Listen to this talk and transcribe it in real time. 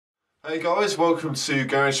Hey guys, welcome to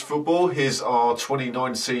Garage Football. Here's our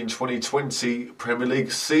 2019-2020 Premier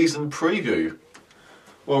League season preview.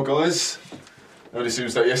 Well guys, it only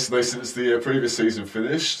seems like yesterday since the previous season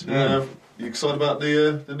finished. You excited about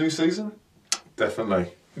the new season?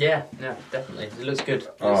 Definitely. Yeah, definitely. It looks good.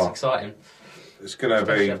 It looks exciting. It's going to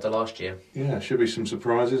Especially be... after last year. Yeah, should be some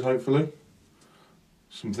surprises, hopefully.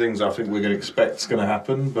 Some things I think we're going to expect is going to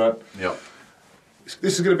happen, but... Yep.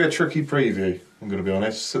 This is going to be a tricky preview, I'm going to be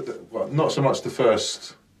honest. Well, not so much the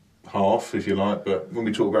first half, if you like, but when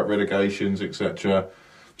we talk about relegations, etc.,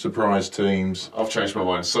 surprise teams. I've changed my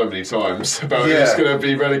mind so many times about who's going to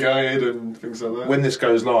be relegated and things like that. When this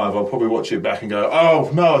goes live, I'll probably watch it back and go,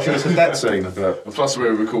 oh, no, I should have said that scene. But... And plus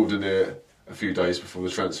we're recording it a few days before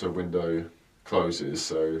the transfer window closes,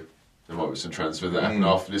 so... There might be some transfer that happen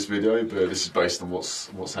after this video, but this is based on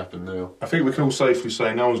what's happened now. I think we can all safely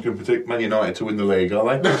say no one's going to predict Man United to win the league, are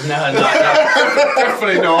they? No.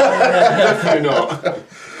 Definitely not. Definitely not.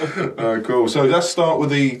 Cool. So let's start with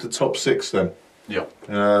the top six then. Yeah.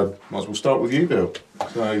 Might as well start with you, Bill.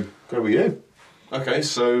 So go with you. Okay,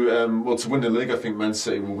 so to win the league, I think Man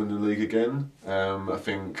City will win the league again. I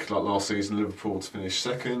think like last season, Liverpool to finish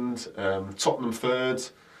second, Tottenham third.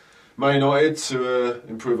 Man United to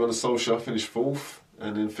improve on the Solskjaer, finish fourth,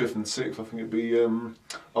 and then fifth and sixth, I think it'd be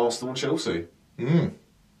Arsenal and Chelsea. Very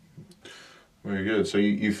good. So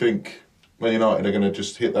you think Man United are going to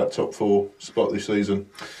just hit that top four spot this season?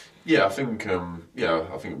 Yeah, I think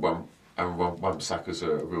Wan-Bissaka's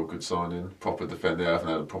a real good signing, proper defender. They haven't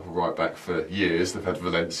had a proper right back for years. They've had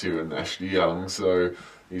Valencia and Ashley Young, so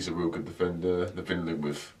he's a real good defender. They've been linked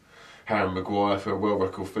with Harry Maguire for a world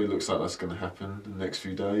record fee. Looks like that's going to happen in the next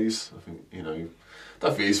few days. I think, I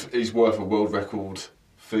don't think he's worth a world record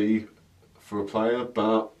fee for a player,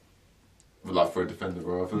 but like for a defender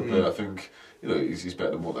rather. But I think he's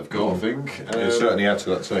better than what they've got. I think He'll certainly add to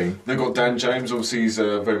that team. They've got Dan James. Obviously, he's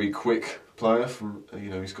a very quick player. From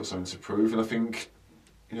he's got something to prove, and I think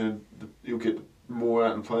he'll get more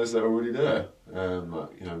out of players that are already there.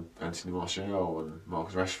 Anthony Martial and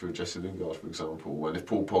Marcus Rashford, Jesse Lingard, for example. And if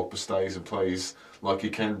Paul Pogba stays and plays like he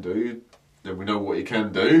can do, then we know what he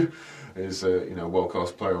can do. He's a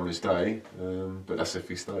world-class player on his day, but that's if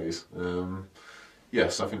he stays.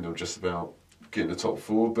 Yes, I think they're just about getting the top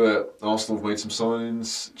four. But Arsenal have made some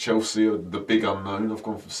signings. Chelsea are the big unknown. I've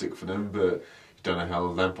gone for sick for them, but you don't know how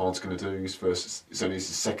Lampard's going to do. It's only his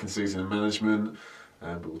second season in management.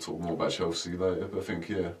 But we'll talk more about Chelsea later. But I think,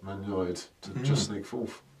 Man United to just sneak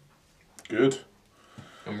fourth. Good.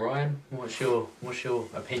 And Ryan, what's your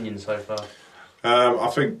opinion so far? I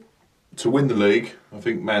think to win the league, I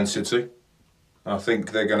think Man City. I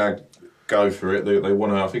think they're going to go for it. They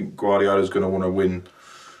want to. I think Guardiola's going to want to win.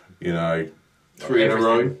 3 in a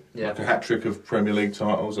row, like a hat trick of Premier League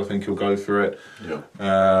titles. I think he'll go for it. Yeah.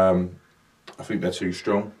 I think they're too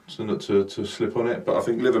strong to slip on it. But I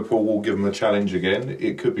think Liverpool will give them a challenge again.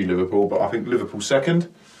 It could be Liverpool, but I think Liverpool second.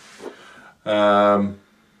 Third,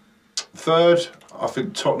 I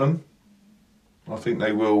think Tottenham. I think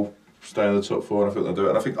they will stay in the top four, and I think they'll do it.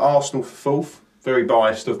 And I think Arsenal fourth. Very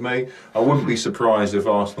biased of me. I wouldn't be surprised if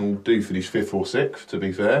Arsenal do finish fifth or sixth, to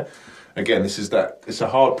be fair. Again, it's a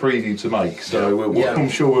hard preview to make, so I'm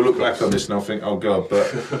sure we'll look back on this and I'll think, oh God,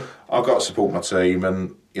 but I've got to support my team,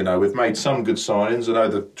 and we've made some good signings. I know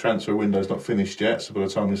the transfer window's not finished yet, so by the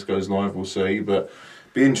time this goes live, we'll see. But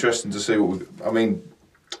be interesting to see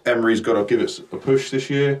Emery's got to give it a push this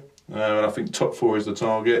year, and I think top four is the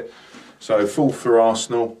target. So fourth for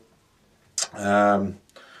Arsenal. I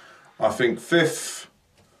think fifth.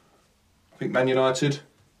 I think Man United.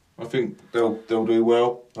 I think they'll do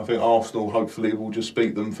well. I think Arsenal hopefully will just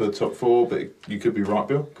beat them for top four, but you could be right,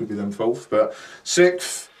 Bill. Could be them fourth. But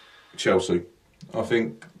sixth, Chelsea. I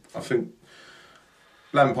think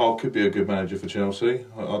Lampard could be a good manager for Chelsea.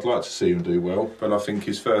 I'd like to see him do well, but I think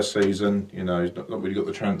his first season, he's not really got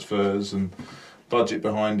the transfers and budget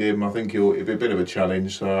behind him. I think it'll be a bit of a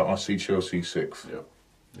challenge. So I see Chelsea sixth.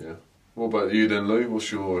 Yeah. What about you then, Lou?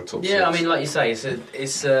 What's your top six? Yeah, I mean, like you say,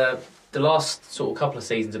 it's the last sort of couple of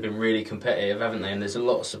seasons have been really competitive, haven't they? And there's a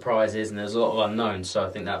lot of surprises and there's a lot of unknowns, so I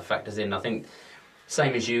think that factors in. I think,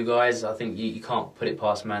 same as you guys, I think you can't put it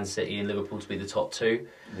past Man City and Liverpool to be the top two.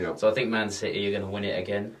 Yeah. So I think Man City are going to win it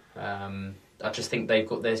again. I just think they're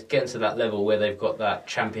getting to that level where they've got that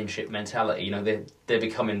championship mentality. They're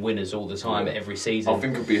becoming winners all the time at every season. I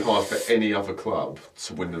think it'd be hard for any other club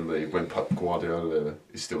to win the league when Pep Guardiola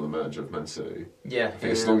is still the manager of Man City. Yeah. I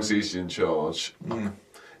think as long as he's in charge,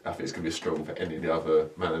 I think it's going to be a struggle for any of the other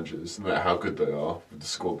managers, no matter how good they are, with the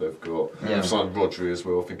squad they've got. Yeah. They've signed Rodri as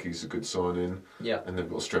well, I think he's a good signing. Yeah. And they've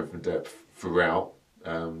got strength and depth throughout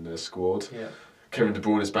their squad. Yeah. Kevin De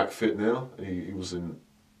Bruyne is back fit now. He wasn't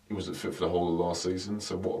fit for the whole of last season.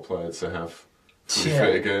 So what a player to have fully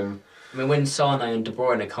fit again. I mean, when Sane and De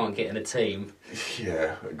Bruyne can't get in a team.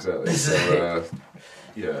 Yeah, exactly. So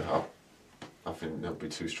I think that'll be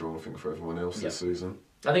too strong. I think for everyone else this season.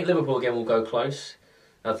 I think Liverpool again will go close.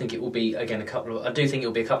 I think it will be again I do think it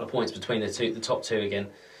will be a couple of points between the top two again,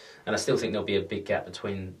 and I still think there'll be a big gap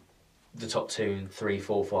between the top 2 and 3,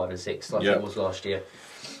 4, 5, and 6, like it was last year.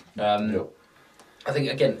 I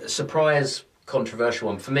think again, a surprise, controversial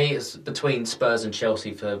one for me is between Spurs and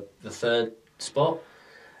Chelsea for the third spot.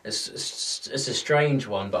 It's a strange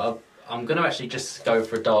one, but I'm going to actually just go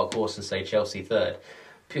for a dark horse and say Chelsea third.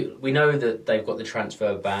 We know that they've got the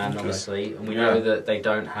transfer ban, obviously, and we know that they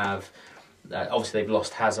don't have. Obviously, they've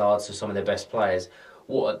lost Hazard, so some of their best players.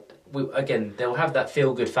 Again, they'll have that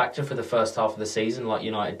feel-good factor for the first half of the season, like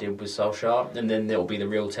United did with Solskjaer, and then there'll be the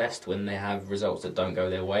real test when they have results that don't go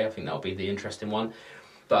their way. I think that'll be the interesting one.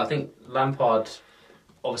 But I think Lampard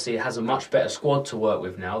obviously has a much better squad to work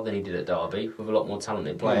with now than he did at Derby, with a lot more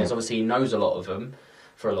talented players. Obviously, he knows a lot of them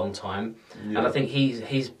for a long time, and I think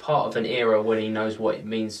he's part of an era when he knows what it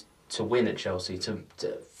means to win at Chelsea,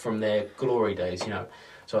 from their glory days,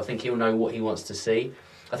 So I think he'll know what he wants to see.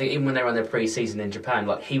 I think even when they were on their pre-season in Japan,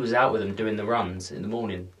 like he was out with them doing the runs in the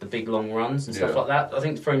morning, the big long runs and stuff like that. I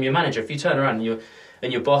think from your manager, if you turn around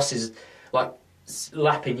and your boss is like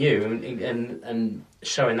lapping you and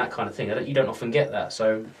showing that kind of thing, you don't often get that.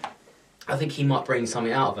 So I think he might bring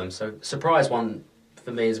something out of them. So surprise one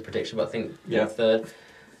for me is a prediction, but I think third.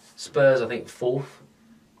 Spurs, I think fourth.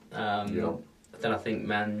 Then I think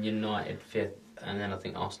Man United fifth, and then I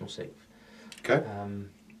think Arsenal sixth. Okay.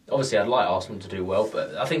 Obviously, I'd like Arsenal to do well,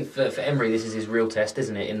 but I think for Emery, this is his real test,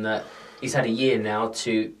 isn't it? In that he's had a year now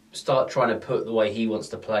to start trying to put the way he wants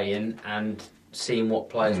to play in and seeing what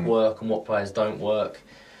players work and what players don't work,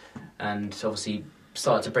 and obviously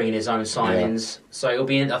start to bring in his own signings. So it'll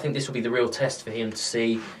be. I think this will be the real test for him to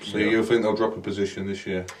see. So you think they'll drop a position this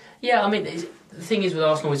year? Yeah, I mean, the thing is with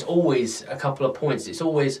Arsenal, it's always a couple of points. It's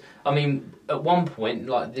always. I mean, at one point,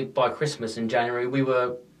 like by Christmas in January, we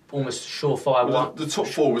were almost surefire. Well, the top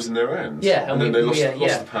 4 was in their hands. Yeah, and then they lost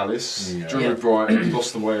to Palace, drew with Brighton,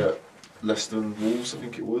 lost away at Leicester and Wolves, I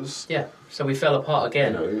think it was. Yeah, so we fell apart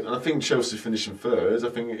again. And I think Chelsea finishing third. I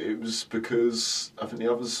think it was because I think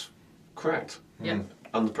the others cracked.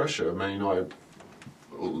 Under pressure. Man United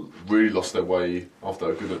really lost their way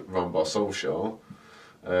after a good run by Solskjaer.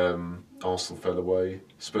 Arsenal fell away.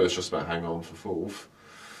 Spurs just about hang on for fourth.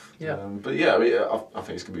 But I mean, I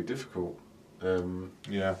think it's going to be difficult. And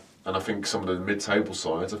I think some of the mid-table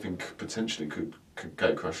sides, I think potentially could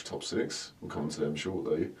gate crash top 6. We'll come to them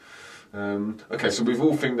shortly. Okay, so we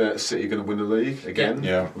all think that City are going to win the league again.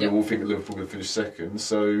 We all think that Liverpool are going to finish second.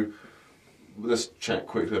 So let's chat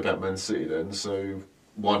quickly about Man City then. So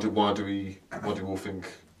why do we all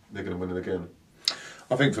think they're going to win it again?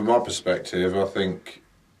 I think from my perspective, I think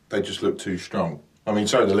they just look too strong. I mean,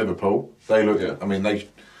 so did Liverpool. They look. I mean,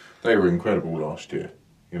 they were incredible last year.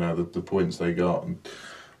 The points they got,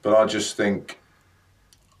 but I just think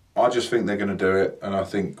they're going to do it, and I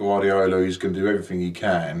think Guardiola is going to do everything he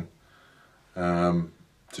can to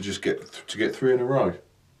just get 3 in a row.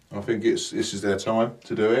 I think this is their time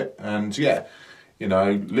to do it, and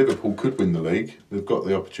Liverpool could win the league. They've got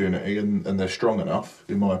the opportunity, and they're strong enough,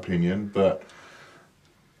 in my opinion. But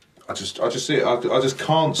I just see it. I just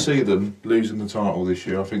can't see them losing the title this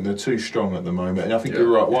year. I think they're too strong at the moment, and I think you're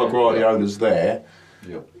right. While Guardiola's there.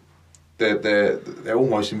 They're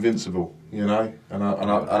almost invincible, and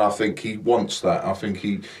I think he wants that. I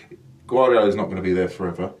think Guardiola's not going to be there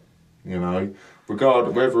forever,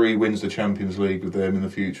 whether he wins the Champions League with them in the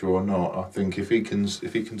future or not. I think if he can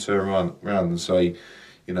turn around and say,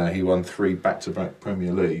 he won 3 back-to-back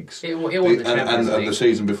Premier Leagues, he won the Champions League. And the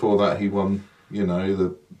season before that he won,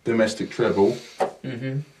 the domestic treble.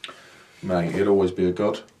 Mate, he'll always be a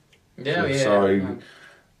god.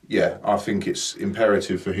 I think it's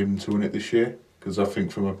imperative for him to win it this year, because I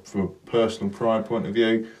think from a personal pride point of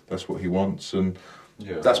view, that's what he wants, and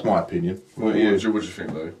that's my opinion. What do you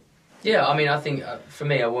think, though? Yeah, I mean, I think for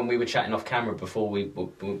me, when we were chatting off camera before we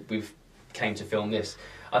came to film this,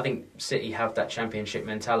 I think City have that championship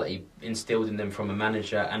mentality instilled in them from a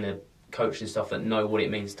manager and a coach and stuff that know what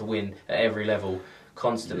it means to win at every level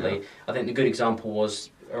constantly. I think the good example was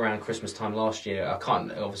around Christmas time last year. I can't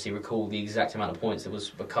obviously recall the exact amount of points. There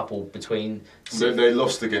was a couple between. They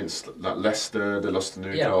lost against Leicester. They lost to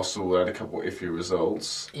Newcastle. They had a couple of iffy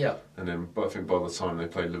results. And then, but I think by the time they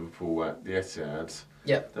played Liverpool at the Etihad,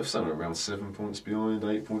 they've somewhere around 7 points behind,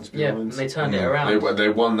 8 points behind. And they turned it around. They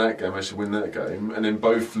won that game. They should win that game. And then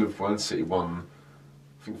both Liverpool and City won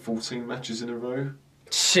I think 14 matches in a row.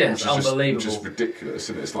 Shit, it's unbelievable. Just ridiculous,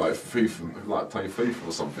 and it's like FIFA, like playing FIFA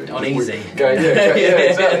or something. On Just easy.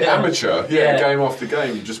 Exactly. Amateur, game after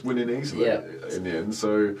game, just winning easily in the end.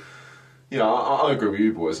 So, I agree with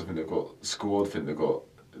you boys. I think they've got squad. I think they've got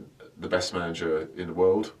the best manager in the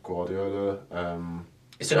world, Guardiola.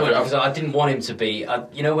 It's annoying because I didn't want him to be.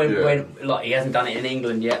 When like he hasn't done it in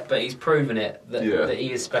England yet, but he's proven it that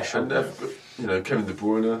he is special. And Kevin De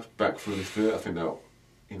Bruyne back fully fit. I think that.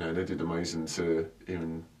 They did amazing to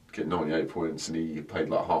even get 98 points, and he played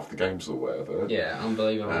like half the games or whatever. Yeah,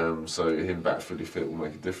 unbelievable. So him back fully fit will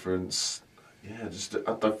make a difference. Yeah,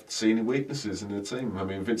 I don't see any weaknesses in the team. I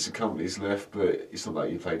mean, Vincent Kompany's left, but it's not like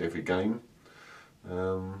he played every game.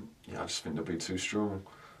 I just think they'll be too strong.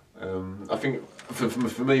 I think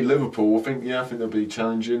for me, Liverpool, I think they'll be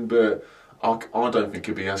challenging, but I don't think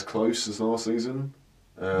it'll be as close as last season.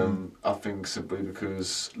 I think simply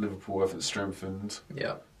because Liverpool haven't strengthened.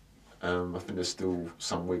 Yeah. I think there's still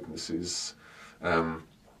some weaknesses.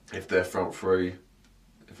 If their front three,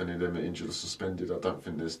 if any of them are injured or suspended, I don't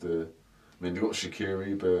think there's they've got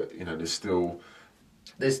Shaqiri, but there's still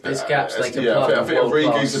there's gaps they can plug. I think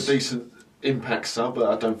Origi's a decent impact sub,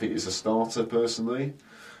 but I don't think he's a starter personally.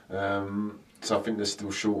 So I think they're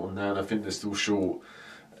still short on that. I think they're still short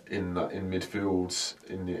in midfield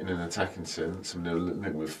in an attacking sense. I mean, they were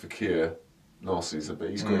linked with Fekir last season, but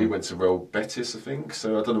he went to Real Betis, I think.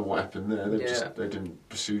 So I don't know what happened there. They didn't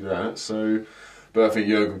pursue that. So, but I think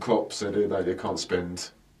Jurgen Klopp said they can't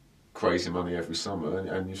spend crazy money every summer,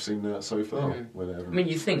 and you've seen that so far.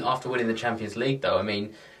 You think after winning the Champions League, though,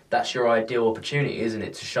 that's your ideal opportunity, isn't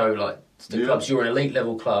it, to show to the clubs you're an elite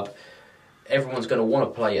level club. Everyone's going to want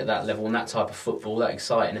to play at that level and that type of football, that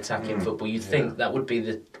exciting attacking football. You'd think that would be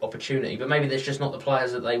the opportunity, but maybe there's just not the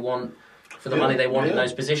players that they want for the money they want in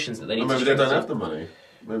those positions that they need. Maybe they don't have the money.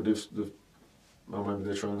 Maybe maybe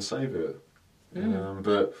they're trying to save it.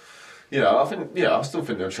 But I still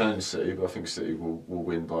think they'll challenge City, but I think City will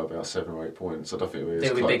win by about 7 or 8 points. I don't think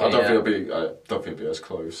it'll be as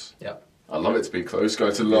close. Yeah, I'd love it to be close.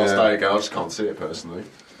 Go to the last day again. I just can't see it personally.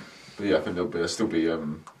 But I think there'll still be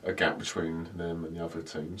a gap between them and the other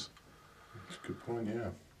teams. That's a good point, yeah.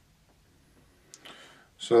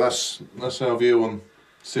 So that's our view on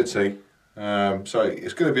City. So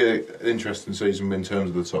it's going to be an interesting season in terms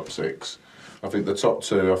of the top 6. I think the top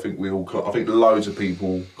 2, I think loads of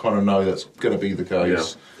people kind of know that's going to be the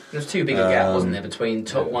case. Yeah. There's too big a gap, wasn't there, between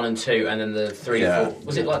top 1 and 2, and then the 3 4.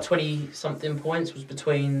 Was it like 20-something points was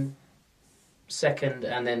between second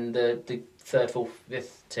and then the 3rd, 4th,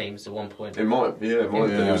 5th teams at one point? It might be. It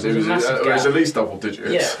was at least double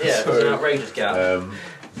digits. Yeah, so, it was an outrageous gap.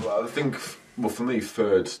 I think, for me,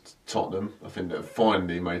 3rd, Tottenham. I think they've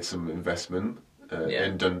finally made some investment.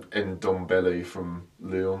 Ndombele from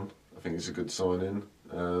Lyon, I think it's a good signing.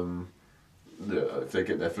 If they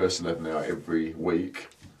get their first 11 out every week,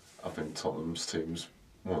 I think Tottenham's team's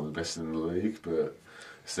one of the best in the league, but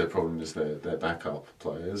their problem is their backup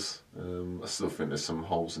players. I still think there's some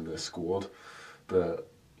holes in their squad, but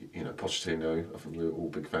Pochettino, I think we're all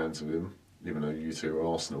big fans of him, even though you two are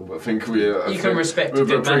Arsenal. But I think we appreciate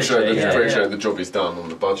the job he's done on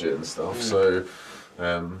the budget and stuff. So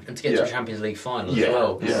and to get to the Champions League final as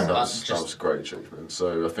well. Yeah, that was a great achievement.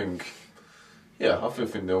 So I think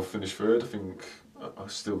think they'll finish 3rd. I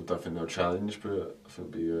still don't think they'll challenge, but I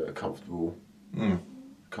think it'll be comfortable in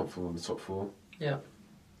the top 4. Yeah.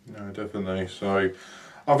 No, definitely. So,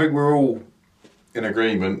 I think we're all in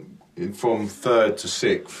agreement. From 3rd to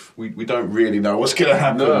 6th, we don't really know what's going to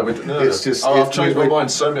happen. No. It's just I've changed my mind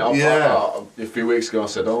so many. A few weeks ago I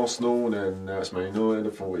said Arsenal, and then now it's Man United. I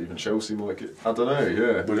thought even Chelsea might get. I don't know.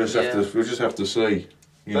 Yeah, we'll just have to see.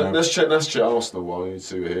 Let's check Arsenal while you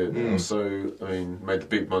two are here. Now. So made the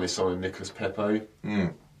big money signing Nicolas Pepe,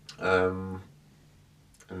 and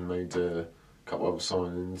made a couple of other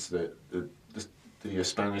signings that. The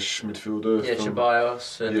Spanish midfielder. Yeah,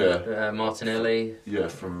 Ceballos and Martinelli. Yeah,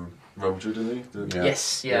 from Real Madrid, didn't he?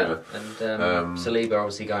 Yes, yeah. And Saliba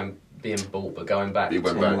obviously being bought, but going back. He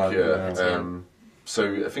went back,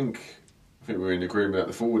 so I think we're in agreement at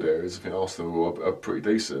the forward areas. I think Arsenal are pretty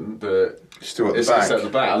decent, but still at the back. It's at the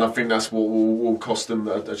back, and I think that's what will cost them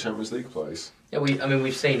a Champions League place. Yeah,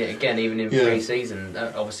 we've seen it again, even in pre-season.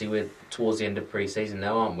 Obviously, we're towards the end of pre-season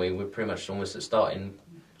now, aren't we? We're pretty much almost at starting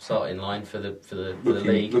line for the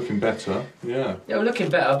league. Looking better, yeah. Yeah, we're looking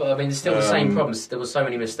better, but there's still the same problems. There were so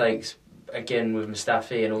many mistakes again with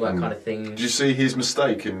Mustafi and all that kind of thing. Did you see his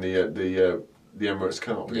mistake in the Emirates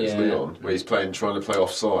Cup against Lyon, where he's trying to play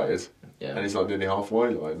offside, and he's like nearly halfway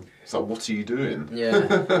line? It's like, what are you doing?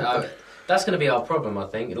 Yeah. That's going to be our problem, I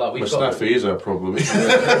think. Like we've got. Mustafi is our problem.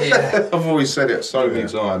 Yeah. I've always said it so many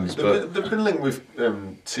times, but They've been linked with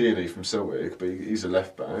Tierney from Celtic, but he's a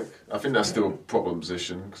left back. I think that's still a problem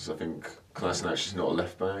position because I think Kolasinac is not a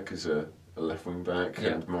left back; he's a left wing back,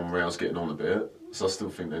 and Monreal's getting on a bit. So I still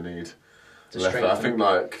think they need left back. I think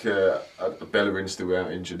Bellerin's still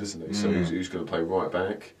out injured, isn't he? So who's going to play right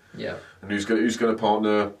back? Yeah. And who's going to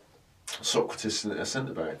partner Socrates at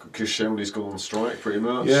centre back? Because Shelney's gone on strike pretty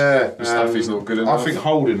much. yeah, Mustafi's not good enough. I think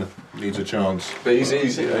Holding needs a chance. But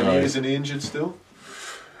isn't he injured still?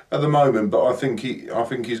 At the moment, but I think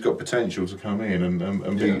he's got potential to come in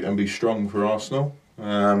and be strong for Arsenal.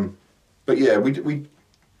 But yeah, we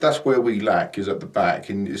that's where we lack is at the back,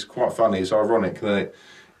 and it's quite funny. It's ironic that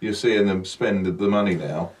you're seeing them spend the money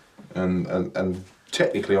now, and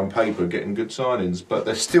technically on paper getting good signings, but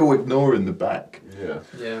they're still ignoring the back. Yeah.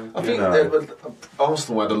 I think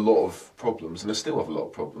Arsenal had a lot of problems, and they still have a lot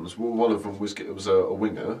of problems. Well, one of them was a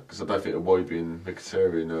winger, because I don't think Iwobi and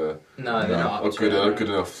Mkhitaryan are good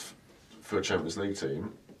enough for a Champions League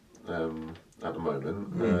team at the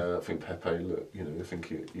moment. I think Pepe,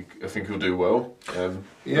 I think he'll do well.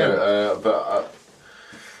 But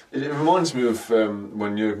it reminds me of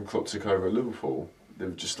when Jurgen Klopp took over at Liverpool. They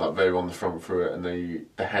were just like very on the front for it, and they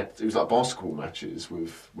had it was like basketball matches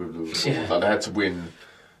with Liverpool. Yeah. Like they had to win,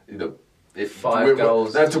 5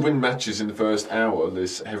 goals. They had to win matches in the first hour of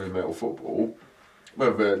this heavy metal football.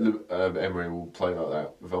 Whether Emery will play like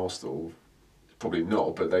that with Arsenal, probably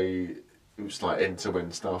not. But it was like end to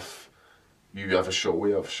end stuff. You have a shot,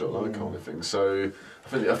 we have a shot, that kind of thing. So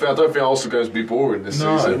I don't think Arsenal going to be boring this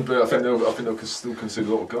season, but I think they'll still concede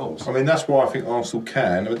a lot of goals. I mean, that's why I think Arsenal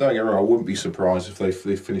can. I mean, don't get me wrong, I wouldn't be surprised if they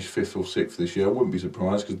finish 5th or 6th this year. I wouldn't be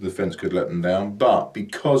surprised because the defence could let them down. But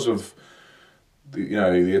because of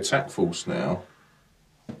the attack force now,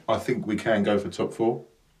 I think we can go for top 4.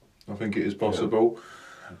 I think it is possible.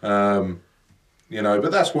 Yeah.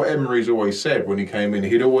 But that's what Emery's always said when he came in.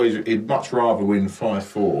 He'd much rather win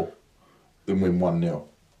 5-4 than win 1-0.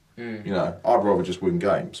 I'd rather just win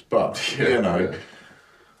games. But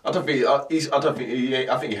I think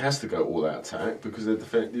he has to go all out attack because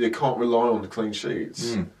they can't rely on the clean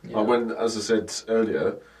sheets. Like as I said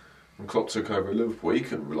earlier, when Klopp took over at Liverpool, he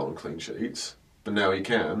couldn't rely on clean sheets, but now he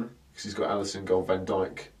can because he's got Alisson, goal, Van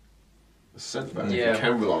Dijk. Centre back. Yeah. He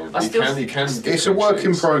can rely on. He can. It's a work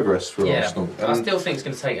in progress for Arsenal. I still think it's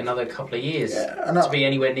going to take another couple of years to be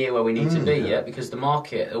anywhere near where we need to be. Yeah, because the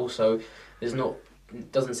market also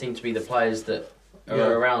doesn't seem to be the players that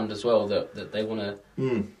are around as well that they want to.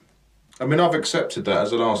 I mean, I've accepted that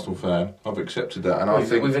as an Arsenal fan. I've accepted that, and I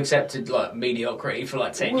think we've accepted like mediocrity for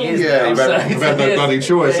like 10 years. Yeah, now, we've had no bloody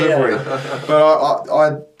choice, have we?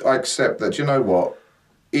 But I accept that. Do you know what?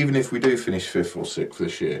 Even if we do finish 5th or 6th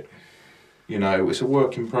this year. It's a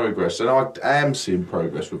work in progress, and I am seeing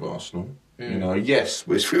progress with Arsenal. Yes, it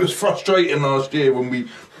was frustrating last year when we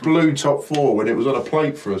blew top 4 when it was on a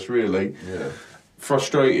plate for us. Really,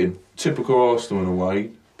 frustrating. Typical Arsenal in a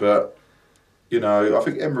way, but I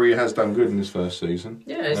think Emery has done good in his first season.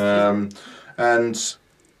 Yeah, and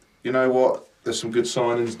you know what? There's some good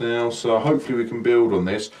signings now, so hopefully we can build on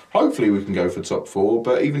this. Hopefully we can go for top 4,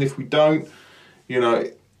 but even if we don't,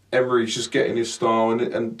 Emery's just getting his style,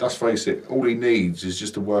 and let's face it, all he needs is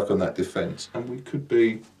just to work on that defence. And we could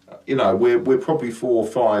be, we're probably 4,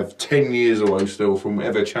 5, 10 years away still from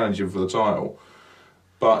ever challenging for the title.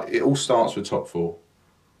 But it all starts with top 4.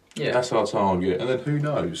 Yeah. That's our target. And then who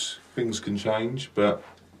knows? Things can change, but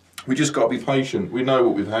we just got to be patient. We know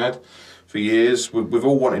what we've had for years. We've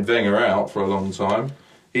all wanted Wenger out for a long time.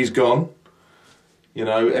 He's gone.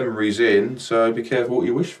 Emery's in, so be careful what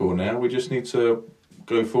you wish for now. We just need to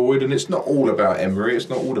go forward, and it's not all about Emery. It's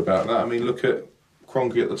not all about that. I mean, look at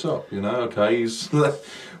Kroenke at the top. Okay,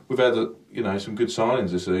 we've had some good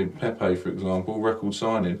signings this season. Pepe, for example, record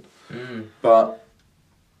signing. But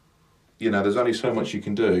there's only so much you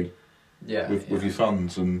can do with your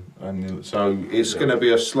funds, and so it's going to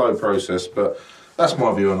be a slow process. But that's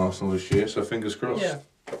my view on Arsenal this year. So fingers crossed. Yeah.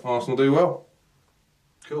 Arsenal do well.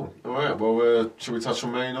 Cool. All right. Well, shall we touch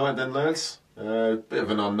on Man United then, lads? Bit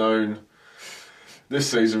of an unknown this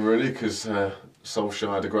season, really, because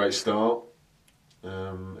Solskjaer had a great start,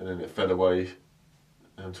 and then it fell away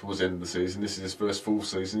towards the end of the season. This is his first full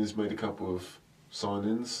season. He's made a couple of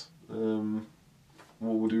signings.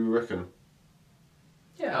 What would you reckon?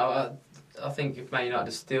 Yeah, I think Man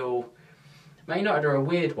United are a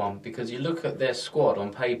weird one because you look at their squad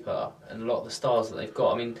on paper and a lot of the stars that they've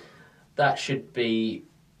got. I mean, that should be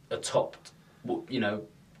a top 1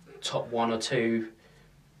 or 2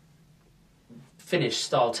 Finnish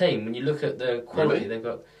style team. When you look at the quality they've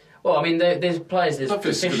got, Well, I mean, there's players. There's I don't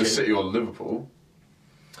think it's going to position. City or Liverpool.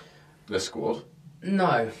 Their squad.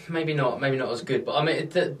 No, maybe not. Maybe not as good. But I mean,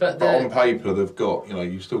 But on paper, they've got,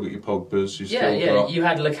 you still got your Pogbas. You still got... You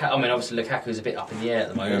had Lukaku. I mean, obviously Lukaku's a bit up in the air at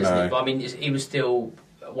the moment, isn't he? But I mean, he was still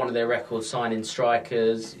one of their record signing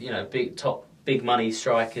strikers. Big money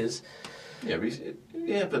strikers. Yeah,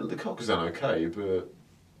 but Lukaku's done okay, but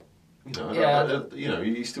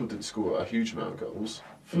he still didn't score a huge amount of goals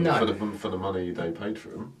for the money they paid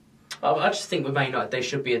for him. I just think with Man United, they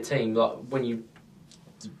should be a team like when you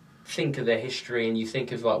think of their history and you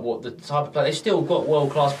think of like what the type of player they've still got world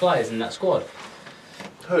class players in that squad.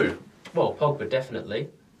 Who? Well, Pogba definitely.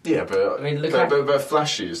 Yeah, but I mean, Lukaku... but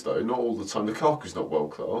flashes though, not all the time. Lukaku's not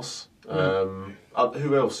world class.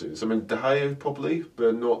 Who else is? I mean, De Gea probably,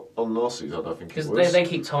 but not on last season. I don't think because it was. they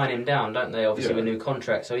keep tying him down, don't they? Obviously with a new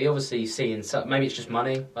contract, so he obviously seeing maybe it's just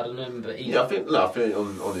money. I don't know, but I think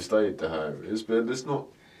on his day De Gea is, but there's not.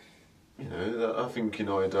 I think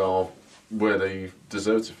United are where they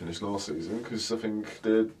deserve to finish last season because I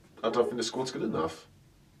don't think the squad's good enough.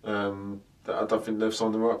 I don't think they've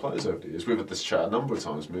signed the right players over the years. We've had this chat a number of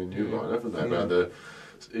times, me and you, Ryan, haven't they? About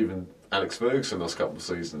even Alex Ferguson last couple of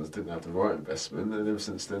seasons didn't have the right investment, and ever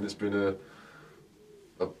since then it's been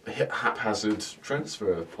a haphazard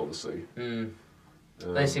transfer policy.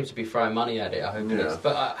 They seem to be throwing money at it. I hope it is.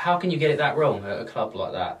 But how can you get it that wrong at a club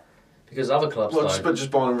like that? Because other clubs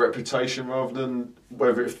just buying a reputation rather than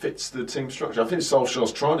whether it fits the team structure. I think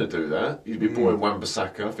Solskjaer's trying to do that. He's been bought in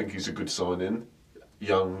Wan-Bissaka. I think he's a good signing.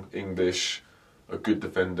 Young, English, a good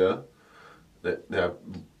defender. Their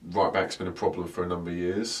right back's been a problem for a number of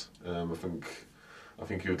years. I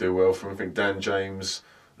think he'll do well for him. I think Dan James,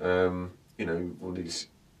 one of these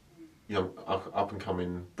young up and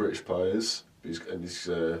coming British players. He's got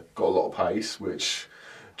a lot of pace, which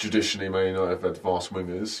traditionally may not have had vast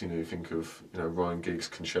wingers. You think of Ryan Giggs,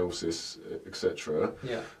 Kanchelskis, etc.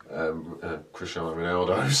 Yeah. Cristiano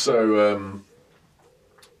Ronaldo. So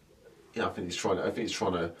I think he's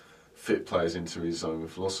trying to fit players into his own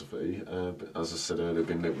philosophy. But as I said earlier,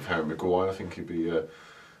 been linked with Harry Maguire. I think he'd be a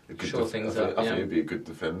good. I think he'd be a good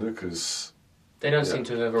defender because they don't seem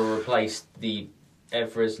to have ever replaced the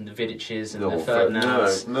Evras and the Vidics and the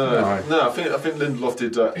Ferdinands. No. I think Lindelof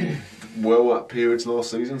did well at periods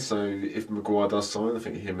last season. So if Maguire does sign, I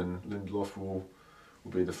think him and Lindelof will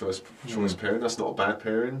be the first choice pairing. That's not a bad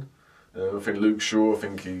pairing. I think Luke Shaw. I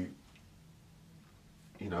think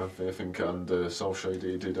under Solskjaer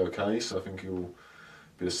he did okay. So I think he'll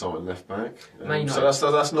be the starting left back.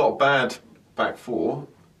 So that's not a bad back four.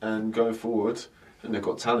 And going forward, I think they've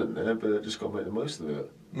got talent there, but they've just got to make the most of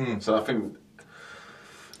it. So I think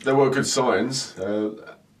there were good signs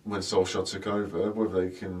when Solskjaer took over. Whether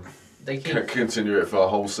they can continue it for a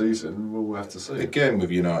whole season, we'll have to see. Again, with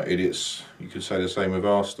United, you could say the same with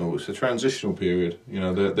Arsenal. It's a transitional period.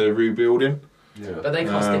 They're rebuilding. Yeah. But they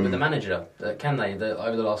can't stick with the manager, can they?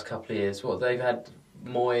 Over the last couple of years, they've had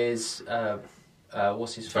Moyes,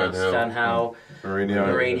 what's his face, Van Gaal,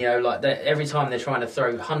 Mourinho. Like every time they're trying to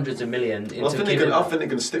throw hundreds of millions into. I think they're going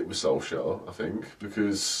to stick with Solskjaer. I think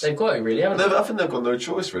because they've got it really, haven't they? I think they've got no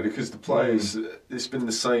choice really because the players. It's been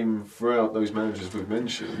the same throughout those managers we've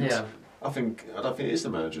mentioned. Yeah. I don't think it is the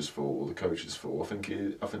manager's fault or the coach's fault. I think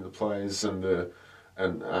the players and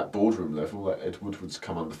at boardroom level, like Ed Woodward's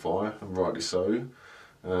come under fire and rightly so.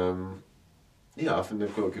 I think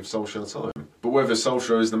they've got to give Solskjaer time. But whether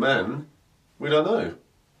Solskjaer is the man, we don't know.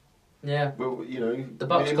 Yeah. Well, the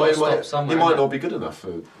buck's got to stop somewhere. He might not be good enough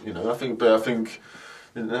for I think they have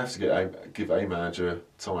to give a manager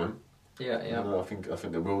time. Yeah. I think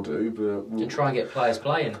they will do, but to try and get players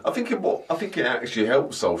playing. I think it actually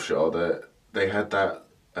helped Solskjaer that they had that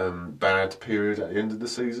bad period at the end of the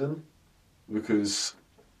season because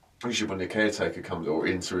usually when the caretaker comes or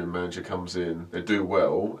interim manager comes in, they do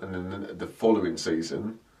well, and then the following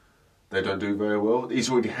season they don't do very well. He's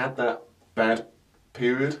already had that bad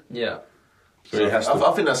period. Yeah. So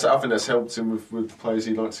I think that's helped him with the players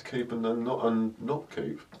he likes to keep and not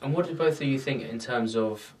keep. And what did both of you think in terms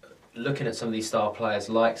of looking at some of these star players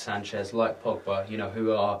like Sanchez, like Pogba, who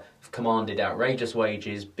have commanded outrageous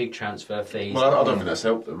wages, big transfer fees? Well, I don't think that's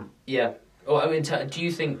helped them. Yeah. Well, do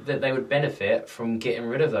you think that they would benefit from getting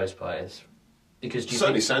rid of those players? Because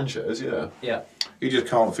certainly Sanchez, yeah. Yeah. He just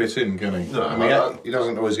can't fit in, can he? No, he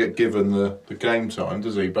doesn't always get given the game time,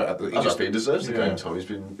 does he? But I don't think he deserves the game time.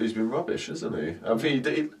 He's been rubbish, hasn't he? I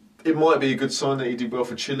think it might be a good sign that he did well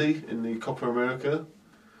for Chile in the Copa America.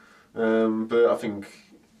 But I think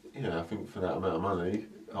for that amount of money,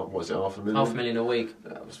 what was it, $500,000? $500,000 a week.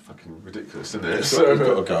 That was fucking ridiculous, isn't it? He's got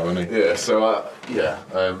to go, hasn't he? Yeah, so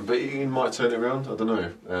but he might turn it around. I don't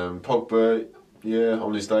know. Pogba, Yeah,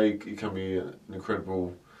 on his day he can be an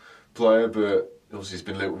incredible player, but obviously he's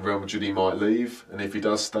been linked with Real Madrid. He might leave, and if he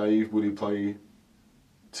does stay, will he play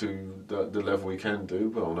to the level he can do?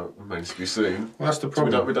 Well, that remains to be seen. Well, that's the So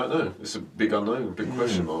problem. we don't know. It's a big unknown, big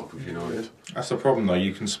question mark with United. That's the problem, though.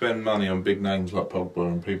 You can spend money on big names like Pogba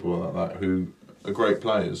and people like that who are great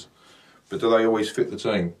players, but do they always fit the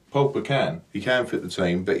team? Pogba can. He can fit the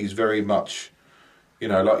team, but he's very much,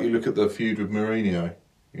 like you look at the feud with Mourinho.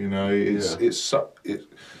 It's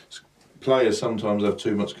players sometimes have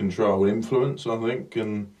too much control and influence, I think,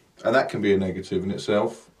 and that can be a negative in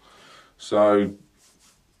itself. So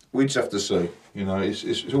we just have to see.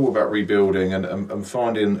 It's all about rebuilding and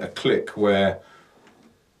finding a click where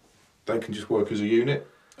they can just work as a unit.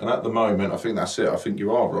 And at the moment, I think that's it. I think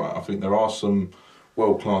you are right. I think there are some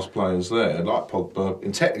world-class players there, like Pogba,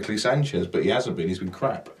 and technically Sanchez, but he hasn't been. He's been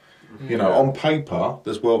crap. On paper,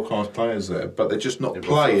 there's world-class players there, but they're just not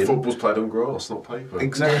playing. Football's played on grass, not paper.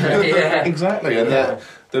 Exactly. Yeah. Exactly. And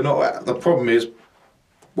they're not. The problem is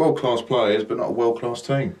world-class players, but not a world-class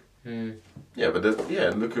team. Yeah, but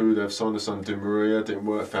look who they've signed. Us on Di Maria, didn't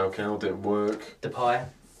work. Falcao didn't work. Depay,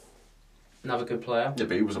 another good player. Yeah,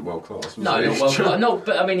 but he wasn't world class. No, not world class. No,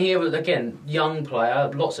 but I mean, he was again young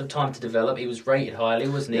player, lots of time to develop. He was rated highly,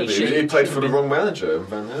 wasn't he? Yeah, but he played for the wrong manager,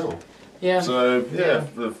 Van Gaal. Yeah. So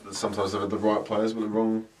sometimes they're the right players, but the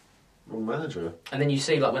wrong manager. And then you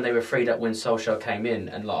see, like when they were freed up when Solskjaer came in,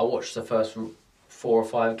 and like I watched the first 4 or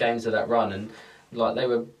 5 games of that run, and like they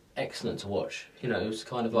were excellent to watch. It was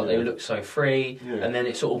kind of like they looked so free, and then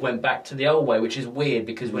it sort of went back to the old way, which is weird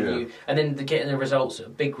because when getting the results,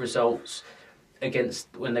 big results against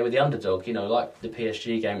when they were the underdog, like the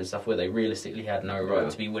PSG game and stuff, where they realistically had no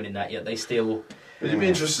right to be winning that, yet they still. It'd be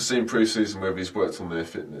interesting to see in pre-season whether he's worked on their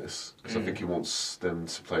fitness, because I think he wants them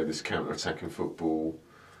to play this counter-attacking football.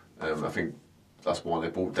 I think that's why they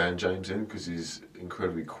brought Dan James in, because he's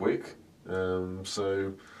incredibly quick.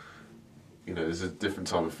 So there's a different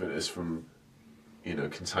type of fitness from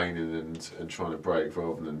containing and trying to break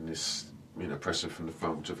rather than this pressing from the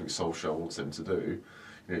front, which I think Solskjaer wants them to do.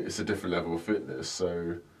 It's a different level of fitness.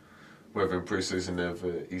 So whether in pre-season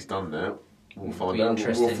he's done that. We'll find out.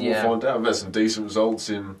 We'll find out. We've had some decent results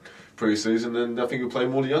in pre-season, and I think we'll play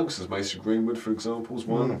more of the youngsters. Mason Greenwood, for example, is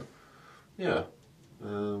one. Yeah.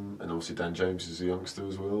 And obviously Dan James is a youngster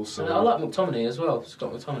as well. So and I like McTominay as well.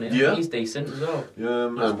 Scott McTominay. Yeah. He's decent as well. Yeah,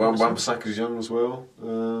 and Wan-Bissaka's young as well.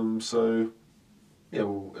 I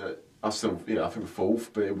think 4th,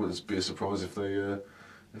 but it wouldn't be a surprise if they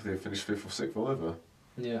finish 5th or 6th either.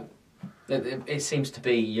 Yeah. It seems to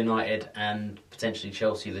be United and potentially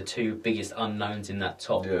Chelsea the 2 biggest unknowns in that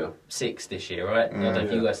top 6 this year, right? I don't know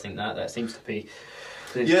if you guys think that. That seems to be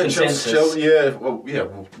the consensus. Chelsea,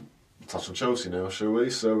 we'll touch on Chelsea now, shall we?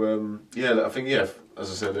 So, I think, as I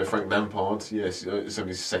said, Frank Lampard, yes, it's only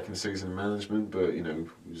his 2nd season in management, but, he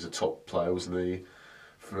was a top player, wasn't he,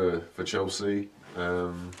 for Chelsea.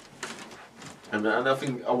 And I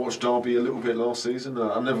think I watched Derby a little bit last season.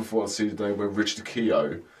 I never thought I'd see the day where Richard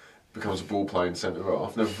Keogh becomes a ball-playing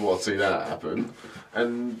centre-half. Never thought I'd see that happen.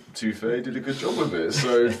 And to be fair, he did a good job with it.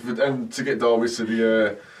 So, and to get Derby to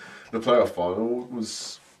the playoff final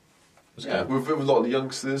was with a lot of the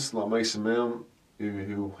youngsters like Mason Mount,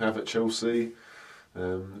 who have at Chelsea.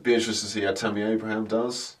 It'd be interesting to see how Tammy Abraham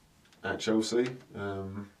does at Chelsea.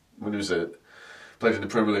 When he was played in the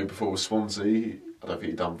Premier League before with Swansea, I don't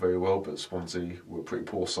think he'd done very well, but Swansea were a pretty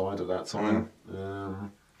poor side at that time.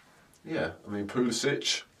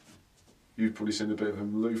 Pulisic, you've probably seen a bit of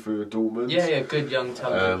him, Lou, for Dortmund. Yeah, good young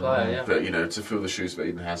talented player, yeah. But, to fill the shoes of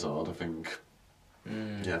Eden Hazard, I think...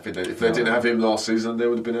 I think if they didn't have him last season, they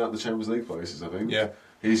would have been out of the Champions League places, I think. Yeah.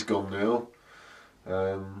 He's gone now.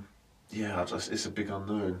 It's a big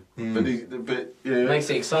unknown. Makes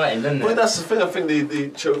it exciting, doesn't it? Well, that's the thing. I think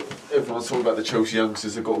everyone's talking about the Chelsea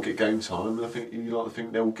youngsters. They've got to get game time, and I think you like to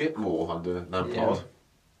think they'll get more under Lampard.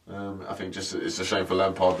 Yeah. I think just it's a shame for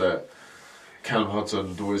Lampard that Callum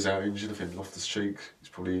Hudson-Odoi is out injured. I think Loftus-Cheek is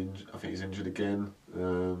probably I think he's injured again.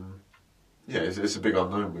 It's a big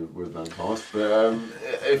unknown with Lampard. But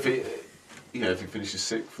if he finishes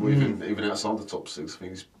 6th, or even outside the top 6, I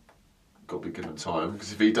think he's got to be given time.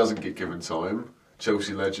 Because if he doesn't get given time,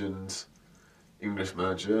 Chelsea legend, English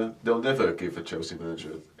manager, they'll never give a Chelsea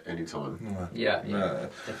manager any time. No. Yeah,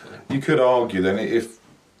 definitely. You could argue then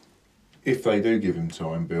if they do give him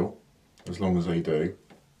time, Bill, as long as they do,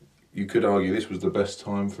 you could argue this was the best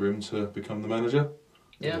time for him to become the manager.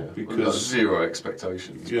 Yeah. Because zero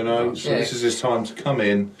expectations. This is his time to come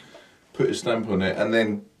in, put a stamp on it, and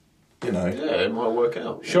then, it might work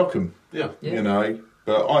out. Shock him. Yeah.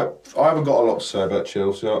 But I haven't got a lot to say about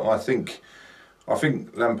Chelsea. I think I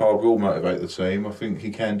think Lampard will motivate the team. I think he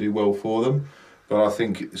can do well for them. But I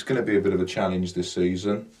think it's going to be a bit of a challenge this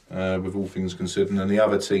season, with all things considered, and the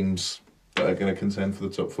other teams that are going to contend for the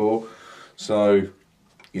top 4. So,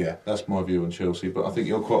 yeah, that's my view on Chelsea. But I think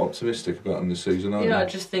you're quite optimistic about them this season, aren't you? Yeah, I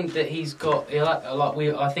just think that he's got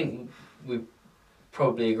I think we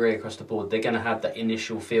probably agree across the board. They're going to have that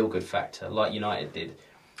initial feel-good factor, like United did,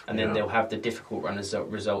 and then they'll have the difficult run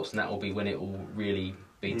results, and that will be when it will really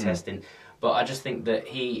be testing. But I just think that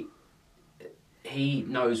he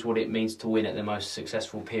knows what it means to win at the most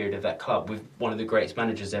successful period of that club with one of the greatest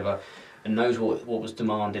managers ever, and knows what was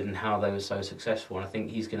demanded and how they were so successful. And I think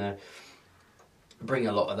he's going to bring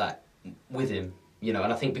a lot of that with him, And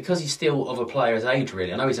I think because he's still of a player's age,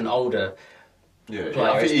 really. I know he's an older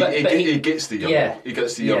player. I think he gets the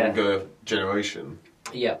younger generation.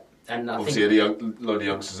 Yeah. And I obviously, he had a load of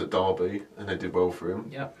youngsters at Derby, and they did well for him.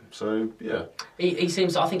 Yeah. So, yeah. He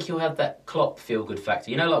seems... I think he'll have that Klopp feel-good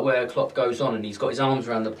factor. Like where Klopp goes on and he's got his arms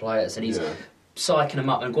around the players and he's psyching them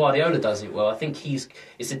up, and Guardiola does it well. I think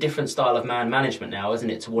it's a different style of man management now, isn't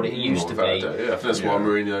it, to what it used to be. I think that's why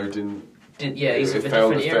Mourinho didn't... he's of a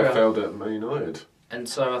different era. Failed at Man United. And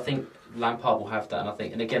so I think Lampard will have that,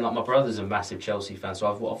 and again, like my brother's a massive Chelsea fan, so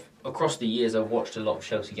I've across the years I've watched a lot of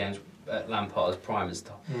Chelsea games at Lampard's prime and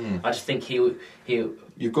stuff. I just think he'll.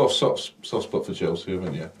 You've got a soft spot for Chelsea,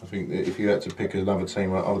 haven't you? I think if you had to pick another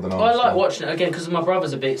team other than Arsenal. I like watching it again because my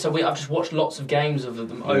brother's a bit. So I've just watched lots of games of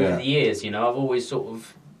them over the years. I've always sort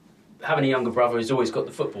of having a younger brother who's always got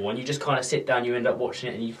the football, and you just kind of sit down, you end up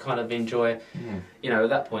watching it, and you kind of enjoy. At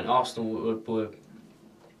that point, Arsenal were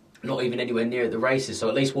not even anywhere near the races, so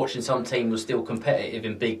at least watching some team was still competitive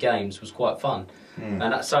in big games was quite fun.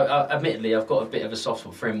 And so, admittedly, I've got a bit of a soft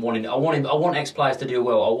spot for him. I want ex-players to do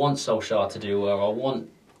well. I want Solskjaer to do well. I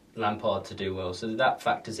want Lampard to do well. So that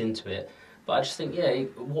factors into it. But I just think,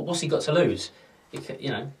 what's he got to lose?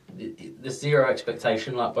 There's zero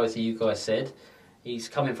expectation, like both of you guys said. He's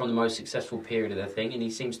coming from the most successful period of their thing, and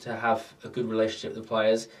he seems to have a good relationship with the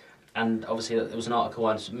players. And obviously, there was an article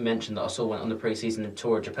I mentioned that I saw on the pre-season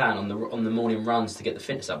tour of Japan on the morning runs to get the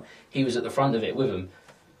fitness up. He was at the front of it with them.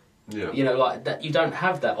 Yeah. Like that. You don't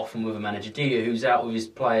have that often with a manager, do you? Who's out with his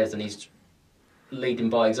players and he's leading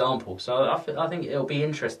by example. So I think it'll be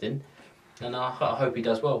interesting, and I hope he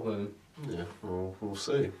does well with them. Yeah, we'll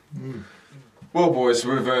see. Well, boys,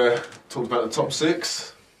 we've talked about the top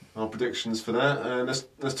 6, our predictions for that.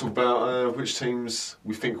 Let's talk about which teams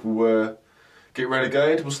we think will get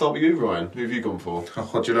relegated. We'll start with you, Ryan. Who have you gone for?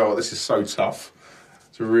 Oh, do you know what? This is so tough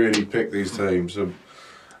to really pick these teams.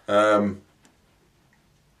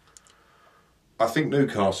 I think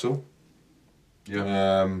Newcastle.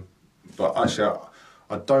 Yeah. But actually,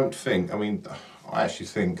 I don't think... I actually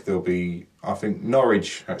think there'll be... I think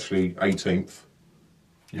Norwich, actually, 18th.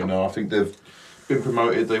 Yep. I think they've been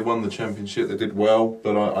promoted. They won the Championship. They did well.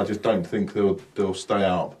 But I just don't think they'll stay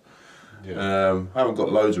up. Yeah. I haven't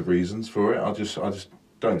got loads of reasons for it. I just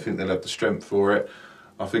don't think they'll have the strength for it.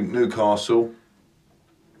 I think Newcastle...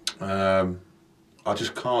 I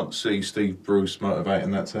just can't see Steve Bruce motivating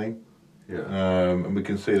that team. Yeah. And we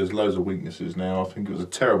can see there's loads of weaknesses now. I think it was a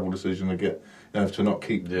terrible decision to not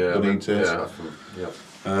keep Benitez.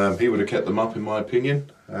 He would have kept them up, in my opinion.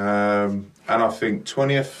 And I think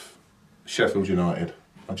 20th, Sheffield United.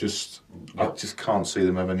 I just can't see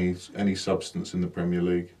them have any substance in the Premier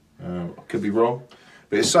League. I could be wrong,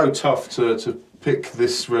 but it's so tough to pick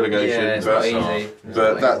this relegation. Yeah, it's not easy.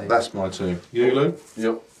 But that's my team. You, Lou?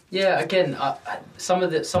 Yep. Yeah, again, some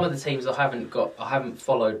of the teams I haven't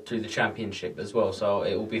followed through the Championship as well, so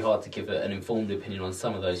it will be hard to give an informed opinion on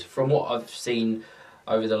some of those. From what I've seen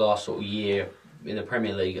over the last sort of year in the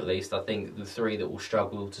Premier League, at least, I think the 3 that will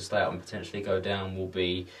struggle to stay up and potentially go down will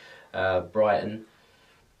be Brighton.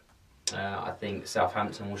 I think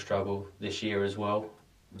Southampton will struggle this year as well.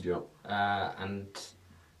 Yep. And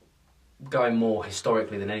going more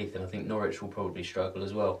historically than anything, I think Norwich will probably struggle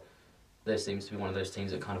as well. There seems to be one of those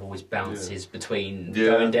teams that kind of always bounces between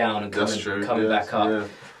going down and coming back up.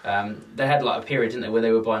 Yeah. They had like a period, didn't they, where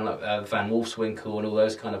they were buying like Van Wolfswinkel and all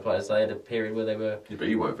those kind of players. They had a period where they were... Yeah, but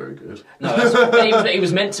he weren't very good. No, he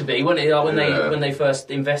was meant to be, wasn't he? Like when they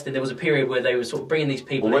first invested, there was a period where they were sort of bringing these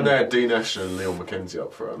people in. When they had Dean Ashton and Leon McKenzie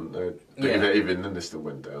up front, even then they still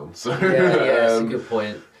went down. So that's a good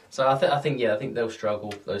point. So I think they'll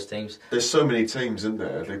struggle, those teams. There's so many teams in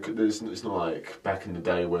there. It's not like back in the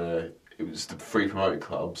day where it was the 3 promoted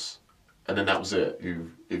clubs, and then that was it.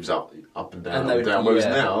 It was up and down, up and down. Whereas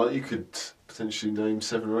now you could potentially name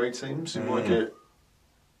 7 or 8 teams who might get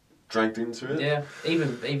dragged into it. Yeah,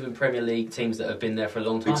 even Premier League teams that have been there for a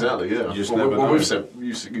long time. Exactly, yeah. You just well, never well, know. we've said,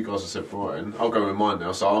 you guys have said Brighton. I'll go with mine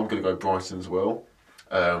now, so I'm going to go Brighton as well.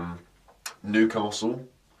 Newcastle.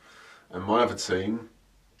 And my other team,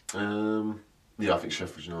 I think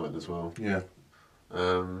Sheffield United as well. Yeah.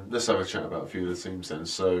 Let's have a chat about a few of the teams then.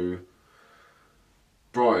 So,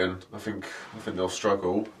 Brighton, I think they'll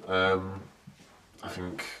struggle. I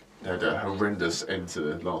think they had a horrendous end to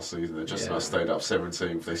last season. They just about stayed up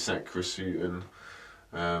 17th. They sacked Chris Hughton.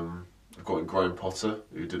 They've got in Graham Potter,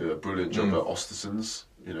 who did a brilliant job at Ostersund's.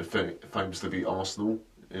 You know, famous to beat Arsenal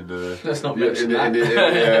in the Let's not mention that.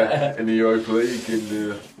 in the Europa League in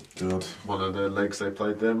the God. one of the legs they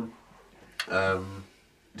played them.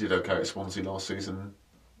 Did okay at Swansea last season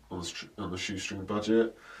on the shoestring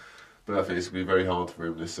budget, but I think it's going to be very hard for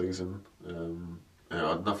him this season.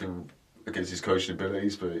 Nothing against his coaching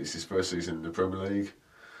abilities, but it's his first season in the Premier League.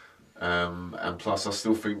 And plus, I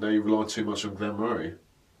still think they rely too much on Glenn Murray.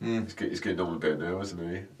 He's getting on a bit now, isn't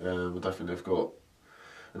he? I don't think they've got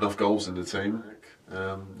enough goals in the team.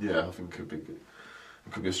 I think it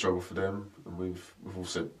could be a struggle for them. And we've all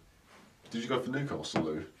said, did you go for Newcastle,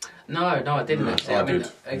 Lou? No, I didn't actually. I I mean,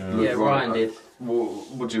 did. Ryan did.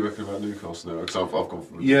 What do you reckon about Newcastle now? Because I've gone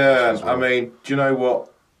for Yeah, Newcastle as well. I mean, do you know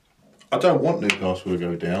what? I don't want Newcastle to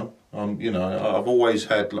go down. I've always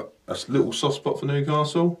had like a little soft spot for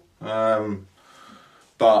Newcastle,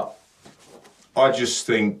 but I just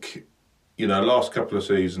think, last couple of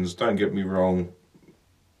seasons. Don't get me wrong.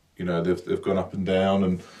 They've gone up and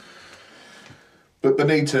down, but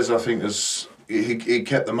Benitez, I think, he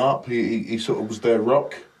kept them up. He sort of was their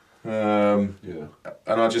rock. And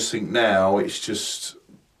I just think now it's just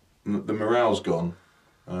the morale's gone.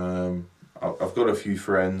 I've got a few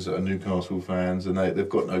friends that are Newcastle fans, and they've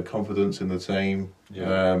got no confidence in the team.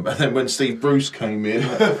 And then when Steve Bruce came in,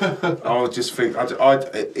 I would just think,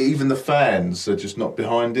 even the fans are just not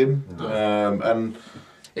behind him. No. And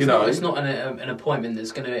It's not an appointment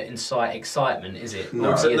that's going to incite excitement, is it?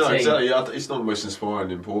 No. Exactly. It's not the most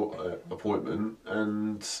inspiring appointment,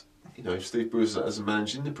 and Steve Bruce has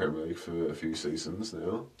managed in the Premier League for a few seasons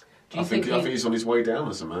now. I think he's on his way down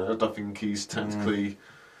as a man. I don't think he's tactically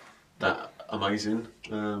that amazing.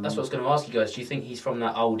 That's what I was going to ask you guys. Do you think he's from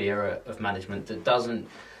that old era of management that doesn't,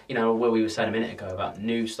 where we were saying a minute ago about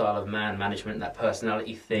new style of man management, that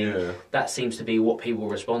personality thing, that seems to be what people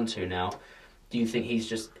respond to now. Do you think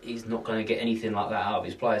he's not going to get anything like that out of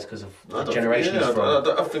his players because of the generation he's from?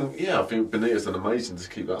 I think Benitez done amazing to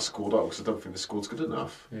keep that squad up, because I don't think the squad's good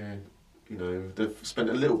enough. They've spent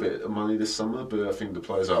a little bit of money this summer, but I think the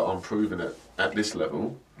players are unproven at this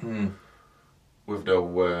level. Whether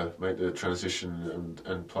they'll make the transition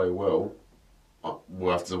and play well,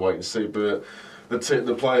 we'll have to wait and see. But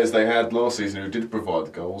the players they had last season who did provide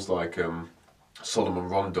the goals, like Solomon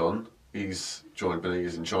Rondon, he's joined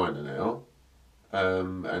Benitez in China now.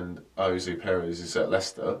 And Jose Perez is at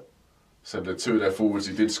Leicester. So the two of their forwards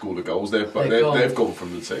who did score the goals, they've gone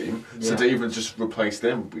from the team. Yeah. So to even just replace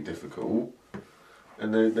them would be difficult.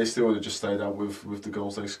 And they still would have just stayed out with the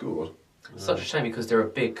goals they scored. It's such a shame because they're a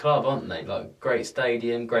big club, aren't they? Like, great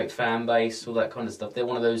stadium, great fan base, all that kind of stuff. They're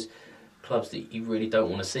one of those clubs that you really don't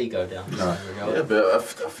want to see go down. No. Yeah, but I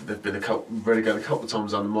think they've been relegated a couple of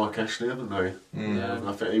times under Mike Ashley, haven't they? Yeah. And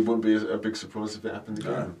I think it wouldn't be a big surprise if it happened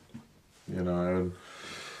again. And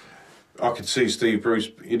I could see Steve Bruce,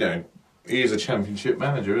 he is a championship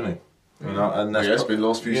manager, isn't he? And that's it's been the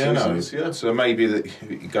last few seasons. Yeah. So maybe that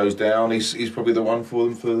he goes down. He's probably the one for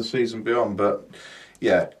them for the season beyond. But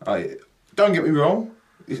don't get me wrong.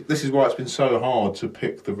 This is why it's been so hard to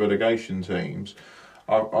pick the relegation teams.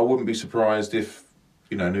 I wouldn't be surprised if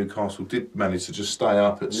Newcastle did manage to just stay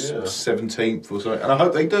up at 17th or something, and I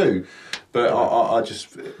hope they do. But I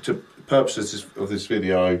just, to purposes of this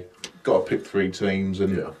video, got to pick three teams,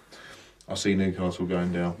 and I see Newcastle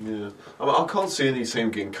going down. Yeah, I can't see any team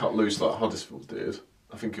getting cut loose like Huddersfield did.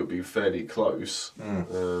 I think it'll be fairly close.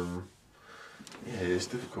 It's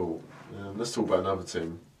difficult. Let's talk about another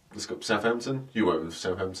team. Let's go Southampton. You went with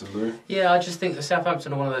Southampton, Lou. Yeah, I just think that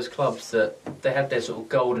Southampton are one of those clubs that they had their sort of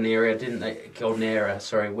golden era, didn't they?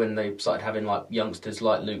 When they started having like youngsters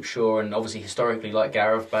like Luke Shaw, and obviously historically like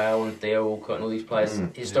Gareth Bale and Theo Walcott and all these players.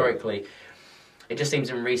 Historically, it just seems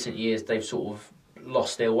in recent years they've sort of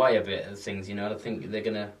lost their way a bit of things. I think they're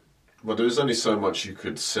gonna. Well, there's only so much you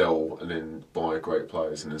could sell and then buy great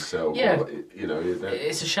players and then sell. Yeah,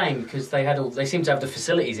 it's a shame because they seem to have the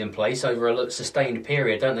facilities in place over a sustained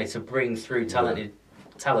period, don't they, to bring through talent.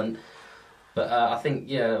 But I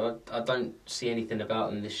think I don't see anything about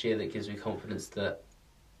them this year that gives me confidence that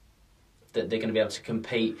they're going to be able to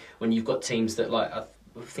compete when you've got teams that like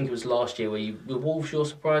I think it was last year, were Wolves your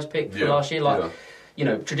surprise pick for Yeah, last year? Like, yeah. you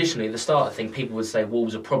know, traditionally at the start, I think people would say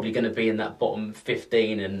Wolves are probably going to be in that bottom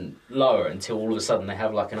 15 and lower until all of a sudden they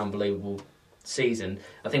have like an unbelievable season.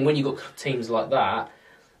 I think when you've got teams like that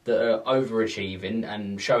are overachieving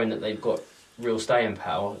and showing that they've got real staying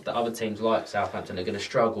power, that other teams like Southampton are going to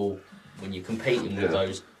struggle when you're competing with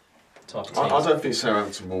those type of teams. I don't think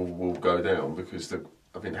Southampton will go down because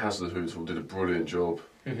I think Hasenhüttl did a brilliant job.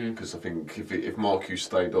 Because I think if Mark Hughes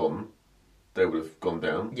stayed on, they would have gone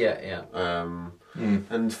down. Yeah.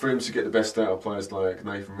 And for him to get the best out of players like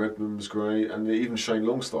Nathan Redmond was great, and even Shane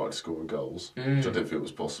Long started scoring goals, which I didn't feel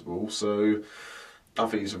was possible. So I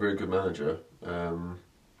think he's a very good manager.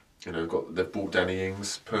 You know, they've bought Danny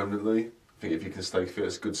Ings permanently. I think if he can stay fit,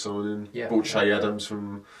 it's a good signing. Yeah. Bought Che Adams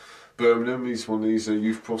from Birmingham. He's one of these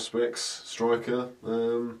youth prospects, striker. I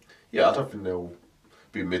don't think they'll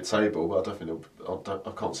be mid-table, but I don't think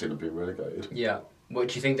I can't see them being relegated. Yeah. What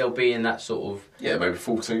do you think they'll be in that sort of... Yeah, maybe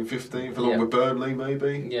 14th, 15th, along with Burnley,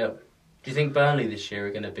 maybe. Yeah. Do you think Burnley this year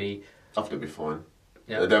are going to be... I think they'll be fine.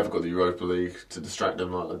 Yeah. They haven't got the Europa League to distract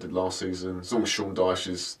them like they did last season. As long as Sean Dyche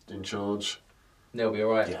is in charge, They'll be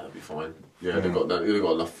alright. yeah, they'll be fine. Yeah, they've got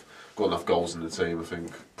enough goals in the team. I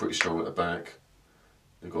think pretty strong at the back.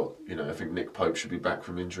 They've got, I think Nick Pope should be back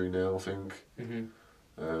from injury now. I think.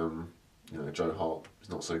 Joe Hart is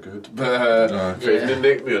not so good, but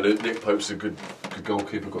Nick Pope's a good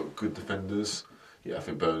goalkeeper. Got good defenders. Yeah, I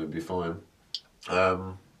think Burnley will be fine.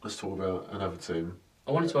 Let's talk about another team.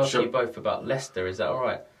 I wanted to ask you both about Leicester. Is that all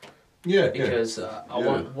right? Yeah, Because I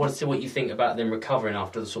want to see what you think about them recovering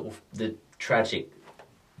after the sort of the tragic,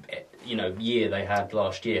 year they had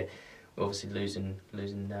last year. Obviously losing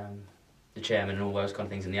the chairman and all those kind of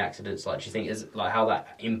things and the accidents. Like, do you think how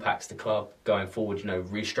that impacts the club going forward?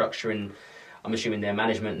 Restructuring. I'm assuming their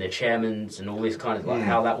management, and their chairmans, and all this kind of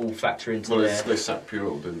how that all factor into they sacked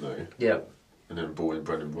Purell, didn't they? Yeah. And then brought in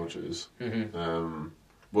Brendan Rodgers.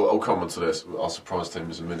 Well, I'll come on to this. Our surprise team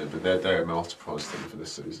in a minute, but they're my surprise team for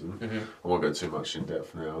this season. I won't go too much in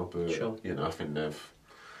depth now, but Sure. I think they've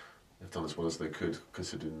done as well as they could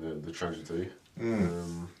considering the tragedy.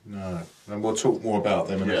 No, and we'll talk more about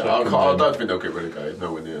them in a I second. don't think they'll get relegated.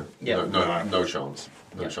 Nowhere near. Yeah. No chance.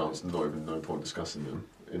 No chance. No point discussing them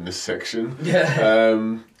in this section. Yeah.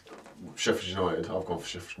 Sheffield United. I've gone for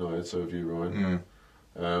Sheffield United. So have you, Ryan?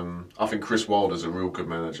 I think Chris Wilder's a real good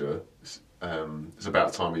manager. It's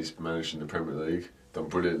about time he's managed in the Premier League. Done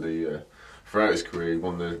brilliantly throughout his career. He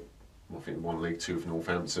won League Two for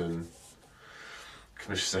Northampton.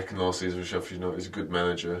 Finished second last season with Sheffield United. He's a good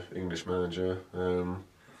manager, English manager.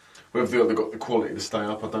 Whether they've got the quality to stay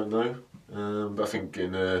up, I don't know. But I think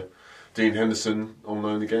Dean Henderson on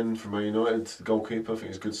loan again from Man United, the goalkeeper. I think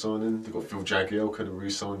he's a good signing. They've got Phil Jagielka, could have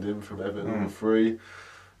re-signed him from Everton on free.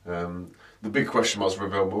 The big question was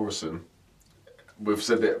Ravel Morrison. We've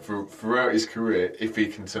said that throughout his career, if he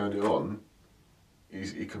can turn it on,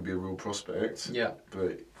 he could be a real prospect. Yeah.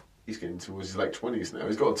 But he's getting towards his late 20s now.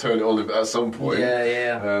 He's got to turn it on at some point.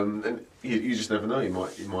 Yeah. And you just never know. He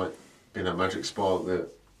might be in that magic spark that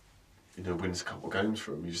wins a couple of games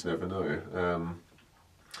for him. You just never know.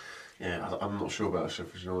 I'm not sure about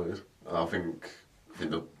Sheffield United. I think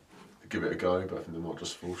they'll give it a go, but I think they might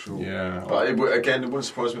just fall short. Yeah. But it wouldn't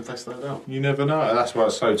surprise me if they stayed out. You never know. That's why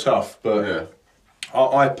it's so tough. But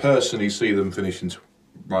I personally see them finishing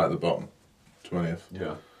right at the bottom, 20th.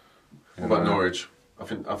 Yeah. What about Norwich? I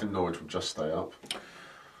think Norwich will just stay up.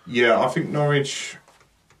 Yeah, I think Norwich.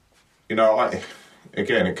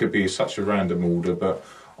 Again, it could be such a random order, but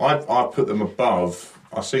I put them above.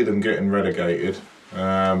 I see them getting relegated,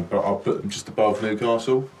 but I'll put them just above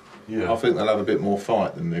Newcastle. Yeah. I think they'll have a bit more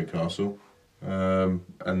fight than Newcastle, and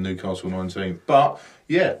Newcastle 19. But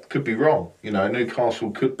yeah, could be wrong. Newcastle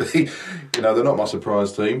could be. They're not my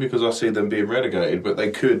surprise team because I see them being relegated, but they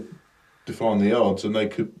could define the odds, and they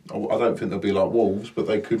could. I don't think they'll be like Wolves, but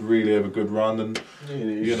they could really have a good run. And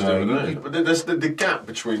you know, but there's the gap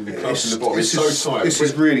between the clubs and the bottom is so tight. This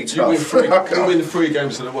is really tough. You win 3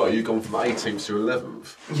 games in a row, you've gone from 18th to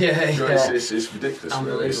 11th. Yeah. It's ridiculous.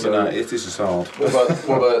 Unbelievable. Really. This is hard.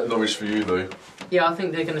 What about Norwich for you, Lou? Yeah, I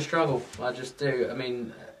think they're going to struggle. I just do. I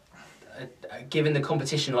mean, given the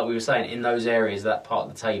competition, like we were saying, in those areas, that part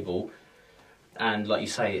of the table, and like you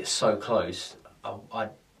say, it's so close, I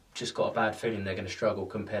just got a bad feeling they're going to struggle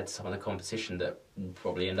compared to some of the competition that will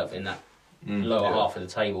probably end up in that lower half of the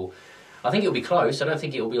table. I think it'll be close. I don't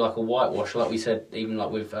think it'll be like a whitewash, like we said, even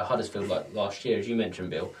like with Huddersfield like last year, as you mentioned,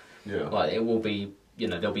 Bill. Yeah. Like it will be,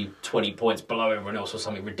 there'll be 20 points below everyone else or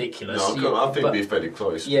something ridiculous. No, I think it'll be fairly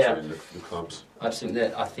close between the clubs. I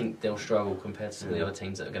think they'll struggle compared to some of the other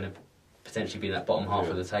teams that are going to potentially be in that bottom half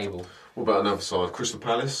of the table. What about another side? Crystal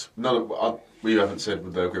Palace? We haven't said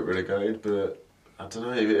they'll get relegated, but I don't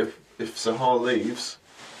know. If Zaha leaves,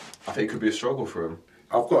 I think it could be a struggle for him.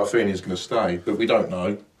 I've got a feeling he's going to stay, but we don't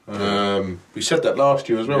know. We said that last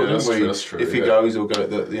year as well, didn't we? That's true, if he goes, he'll go.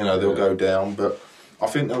 They'll go down, but I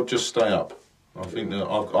think they'll just stay up. I think that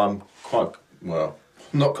I'm quite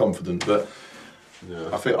not confident, but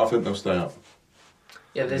I think they'll stay up.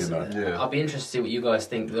 Yeah, I'll be interested to see what you guys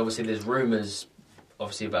think. Obviously, there's rumours,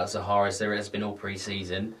 about Zaha, as there has been all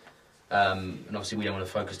pre-season, and obviously we don't want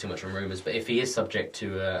to focus too much on rumours. But if he is subject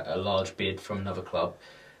to a large bid from another club,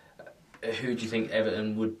 who do you think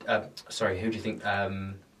Everton would? Who do you think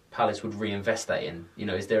Palace would reinvest that in?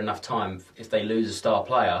 Is there enough time if they lose a star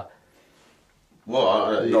player?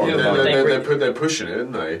 Well, they're pushing it,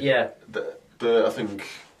 aren't they? Yeah. But I think.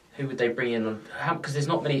 Who would they bring in on? Because there's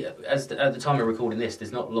not many. At the time of recording this,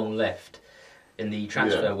 there's not long left in the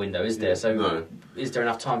transfer window, is there? So, is there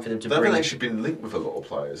enough time for them to? They haven't actually been linked with a lot of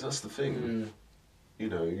players. That's the thing.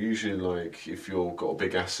 Usually, like if you've got a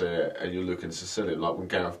big asset and you're looking to sell it, like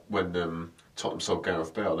when Tottenham sold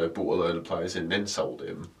Gareth Bale, they bought a load of players in, then sold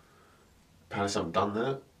him. Palace haven't done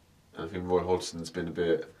that. And I think Roy Hodgson's been a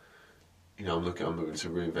bit. I'm looking to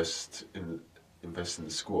reinvest in the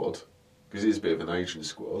squad. Because it is a bit of an aging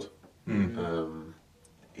squad. I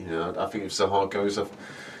think if Zaha goes, I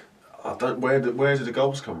don't. Where do the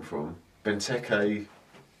goals come from? Benteke,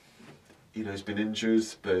 he's been injured,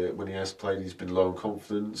 but when he has played, he's been low on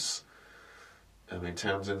confidence. I mean,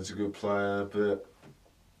 Townsend's a good player, but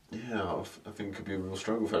I think it could be a real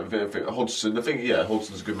struggle for him. Hodgson,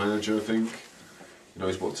 Hodgson's a good manager. I think he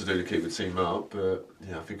knows what to do to keep the team up, but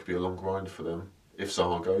I think it could be a long grind for them. If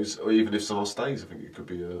Zaha goes, or even if Zaha stays, I think it could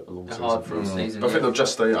be a long season for them. I think they'll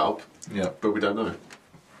just stay up, but we don't know.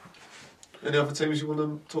 Any other teams you want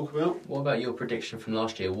to talk about? What about your prediction from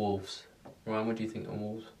last year, Wolves? Ryan, what do you think on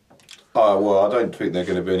Wolves? I don't think they're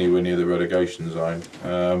going to be anywhere near the relegation zone.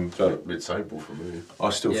 But mid-table for me.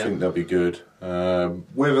 I still think they'll be good.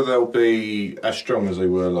 Whether they'll be as strong as they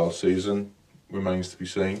were last season remains to be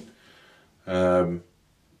seen. But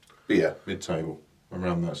mid-table,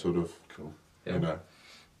 around that sort of. Cool.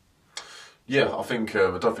 Yeah, I think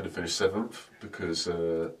I don't think they finish 7th because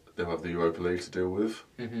they'll have the Europa League to deal with.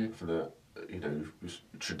 Mm-hmm. For that,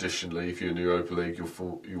 traditionally, if you're in the Europa League, you'll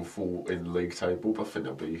fall in the league table. But I think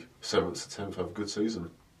they'll be 7th to 10th. Have a good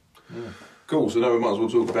season. Yeah. Cool. So now we might as well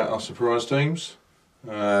talk about our surprise teams.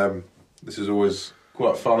 This is always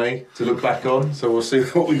quite funny to look back on. So we'll see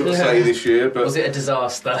what we've got to say this year. But was it a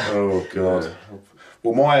disaster? Oh God. Yeah.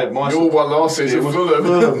 Well, my you all won last season.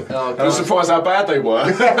 Fulham. I'm surprised how bad they were.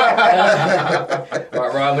 Right,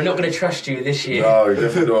 Ryan, we're not going to trust you this year. No,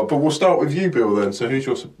 definitely not. But we'll start with you, Bill. Then. So, who's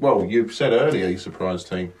your? Well, you said earlier your surprise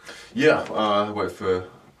team. Yeah, I went for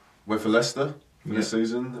Leicester this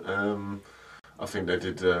season. I think they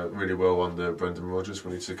did really well under Brendan Rodgers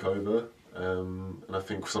when he took over, and I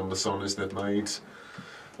think some of the signings they've made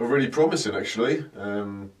are really promising, actually.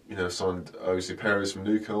 Signed Ozzy Perez from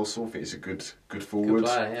Newcastle. I think he's a good forward,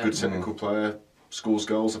 good technical player, scores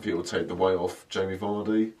goals. I think he'll take the weight off Jamie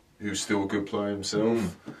Vardy, who's still a good player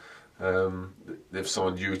himself. They've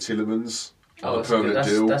signed Hugh Tillemans on a permanent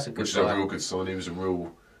deal, which is a real good sign. He was a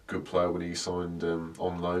real good player when he signed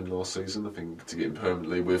on loan last season. I think to get him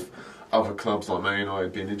permanently with other clubs like Man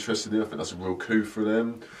United being interested in him, I think that's a real coup for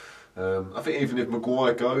them. I think even if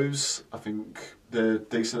Maguire goes, I think they're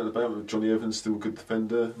decent at the moment. Johnny Evans still a good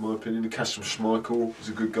defender, in my opinion. Kasper Schmeichel is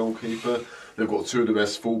a good goalkeeper. They've got two of the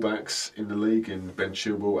best fullbacks in the league in Ben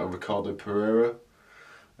Chilwell and Ricardo Pereira.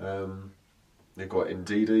 They've got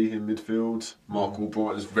Ndidi in midfield. Mark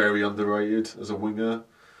Albright is very underrated as a winger.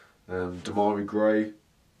 Damari Gray.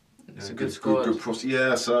 It's a good squad.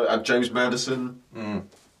 So James Maddison.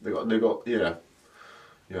 They got.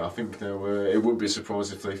 Yeah, I think it wouldn't be a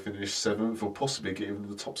surprise if they finish 7th or possibly get even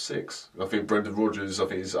the top 6. I think Brendan Rodgers,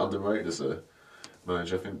 is underrated as a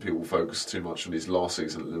manager. I think people focus too much on his last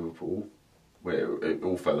season at Liverpool, where it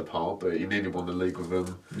all fell apart, but he nearly won the league with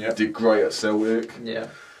them. Yep. Did great at Celtic. Yeah.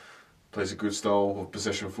 Plays a good style of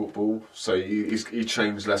possession football. So he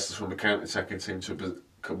changed Leicester from a counter-attacking team to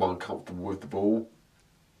one comfortable with the ball,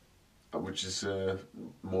 which is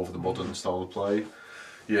more of the modern style of play.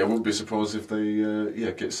 Yeah, I wouldn't be surprised if they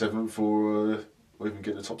get 7th or even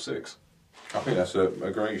get in the top 6. I think that's a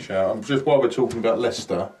great shout. Just while we're talking about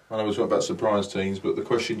Leicester, I know we're talking about surprise teams, but the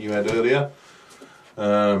question you had earlier,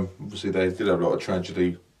 obviously they did have a lot of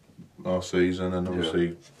tragedy last season, and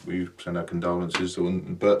obviously we send our condolences to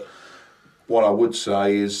them. But what I would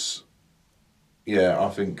say is, I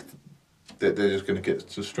think they're just going to get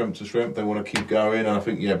to strength. They want to keep going, and I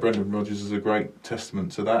think Brendan Rodgers is a great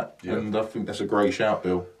testament to that. Yeah. And I think that's a great shout,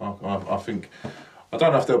 Bill. I think I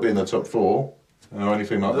don't know if they'll be in the top 4 or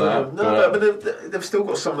anything like that. But they've still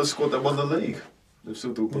got some of the squad that won the league. They've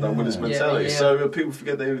still got that winners mentality. Yeah. So people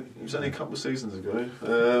forget it was only a couple of seasons ago.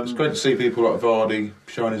 It's great to see people like Vardy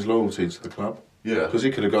showing his loyalty to the club. Yeah. Because he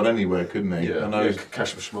could have gone anywhere, couldn't he? Yeah, I know.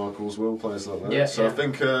 Kasper Schmeichel as well, players like that. Yeah, so yeah.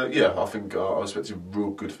 I think I expected real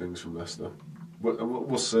good things from Leicester. What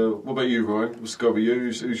about you, Ryan? What's go with you?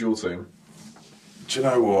 Who's your team? Do you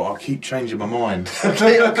know what? I keep changing my mind.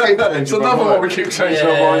 It's another one we keep changing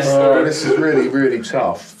our minds. This is really, really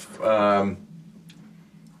tough.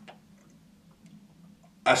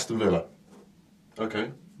 Aston Villa.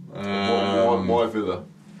 Okay. Why Villa?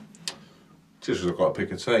 Just because I've got to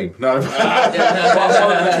pick a team. No. It's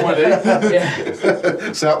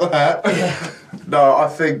out the hat. No, I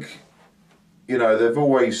think, they've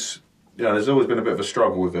always, there's always been a bit of a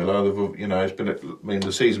struggle with Villa. It's been,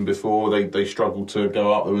 the season before, they struggled to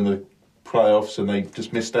go up. They were in the playoffs and they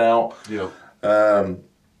just missed out. Yeah.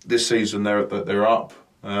 This season, they're up.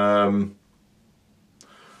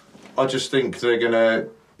 I just think they're going to,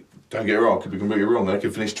 don't get it wrong, I could be completely wrong, they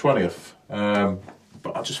could finish 20th.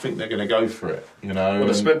 But I just think they're going to go for it, Well,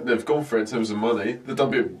 they've gone for it in terms of money. They've done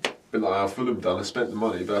a bit like how Fulham done. They've spent the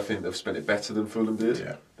money, but I think they've spent it better than Fulham did.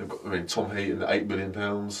 Yeah. They've got, Tom Heaton, £8 million.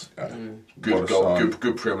 What a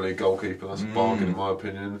Good Premier League goalkeeper. That's a bargain in my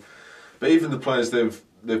opinion. But even the players they've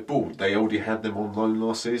bought, they already had them on loan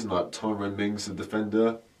last season. Like Tyrone Mings, the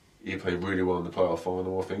defender, he played really well in the playoff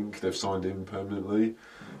final. I think they've signed him permanently.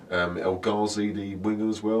 El Ghazi, the winger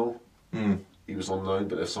as well. He was on loan,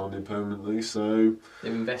 but they've signed him permanently. So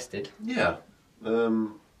they've invested. Yeah.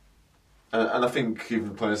 And I think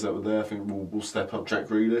even players that were there, I think will step up. Jack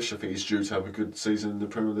Grealish, I think he's due to have a good season in the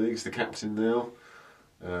Premier League. He's the captain now.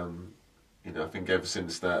 I think ever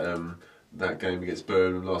since that game against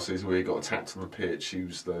Burnham last season where he got attacked on the pitch, he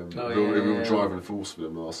was the real driving force for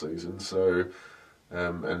them last season. So,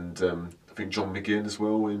 I think John McGinn as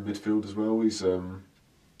well in midfield as well. He's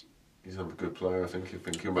another good player. I think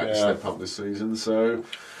he'll make a step up this season. So,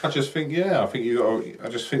 I just think I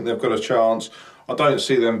just think they've got a chance. I don't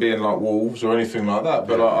see them being like Wolves or anything like that,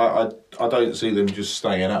 but I don't see them just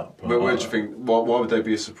staying up. But where do you think? Why would they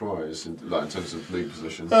be a surprise in terms of league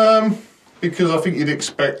position? Because I think you'd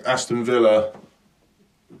expect Aston Villa,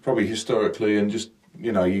 probably historically, and just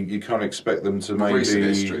you can't expect them to maybe. Recent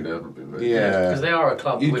history, they haven't been very because they are a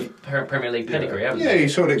club with Premier League pedigree, haven't they? Yeah, you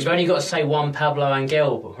sort of. You've only got to say one Pablo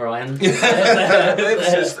Angel, Ryan.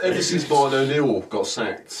 Ever since Martin O'Neill got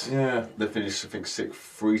sacked, they finished I think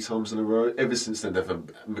 3 times in a row. Ever since then, they've had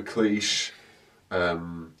McLeish,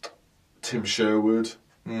 Tim Sherwood,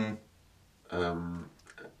 and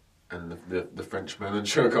the French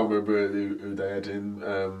manager. I can't remember who they had in,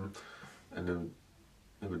 and then.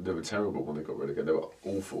 They were terrible when they got relegated. They were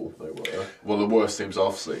awful. They were one of the worst teams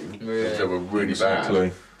I've seen. Really? They were really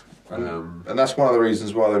bad. And that's one of the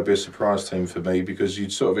reasons why they'd be a surprise team for me, because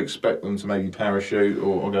you'd sort of expect them to maybe parachute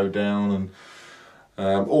or go down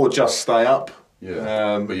and or just stay up.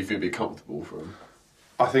 Yeah, but you think it'd be comfortable for them?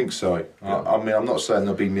 I think so. Yeah. I mean, I'm not saying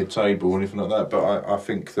they'll be mid-table or anything like that, but I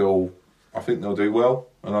think they'll do well,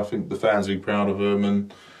 and I think the fans will be proud of them.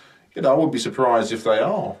 And I would be surprised if they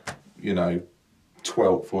are,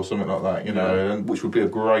 12th or something like that, and which would be a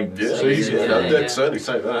great season. They'd certainly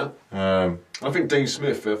say that. I think Dean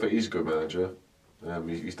Smith, I think he's a good manager.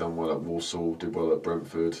 He's done well at Walsall, did well at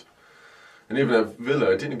Brentford. And even at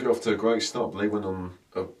Villa, it didn't get off to a great start, but they went on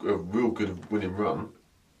a real good winning run.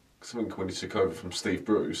 Because I think when he took over from Steve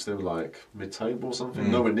Bruce, they were like mid-table or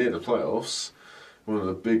something, nowhere near the playoffs. Went on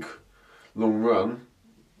a big, long run.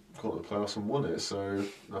 Got the playoffs and won it, so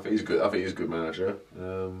I think he's good. I think he's a good manager.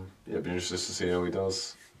 It'd be interesting to see how he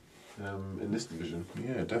does in this division.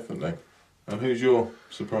 Yeah, definitely. And who's your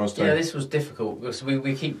surprise team? Yeah, this was difficult because we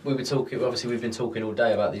were talking. Obviously, we've been talking all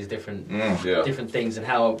day about these different things and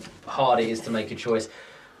how hard it is to make a choice.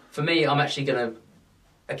 For me, I'm actually going to,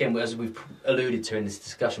 again, as we've alluded to in this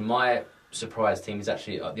discussion, my surprise team is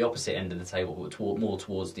actually at the opposite end of the table, more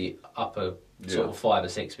towards the upper sort of 5 or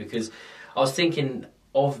 6, because I was thinking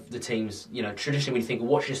of the teams, traditionally when you think,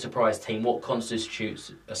 what's your surprise team, what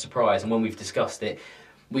constitutes a surprise? And when we've discussed it,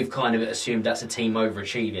 we've kind of assumed that's a team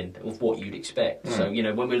overachieving of what you'd expect. So,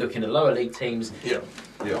 when we're looking at lower league teams,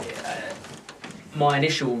 my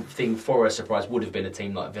initial thing for a surprise would have been a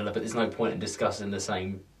team like Villa, but there's no point in discussing the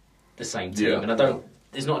same team. Yeah. And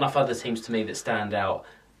there's not enough other teams to me that stand out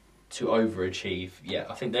to overachieve. Yeah,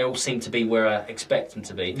 I think they all seem to be where I expect them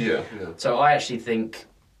to be. Yeah. So I actually think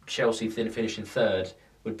Chelsea finishing third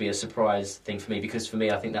would be a surprise thing for me, because for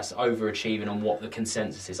me I think that's overachieving on what the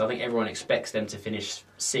consensus is. I think everyone expects them to finish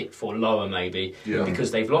 6th or lower maybe,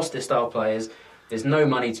 because they've lost their star players. There's no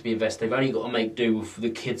money to be invested. They've only got to make do with the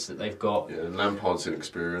kids that they've got. Yeah, and Lampard's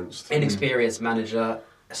inexperienced. Inexperienced manager.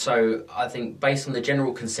 So I think based on the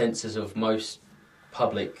general consensus of most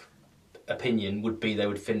public opinion would be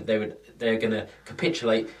they're going to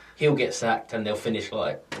capitulate. He'll get sacked and they'll finish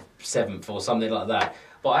like 7th or something like that.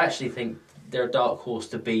 But I actually think they're a dark horse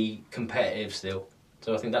to be competitive still.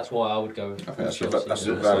 So I think that's why I would go. I think Chelsea. that's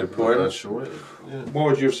a valid point. Sure. Yeah. Why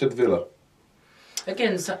would you have said Villa?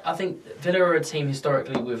 Again, so I think Villa are a team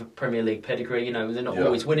historically with a Premier League pedigree. You know, they're not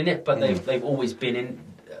always winning it, but they've always been in.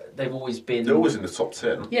 They've always been. They're always in the top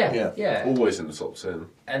 10. Yeah. Always in the top 10.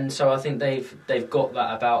 And so I think they've got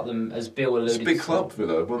that about them, as Bill alluded to. It's a big club,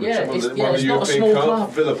 Villa. It's not a small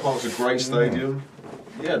club. Villa Park's a great stadium.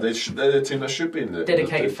 Yeah, they're a team that should be in the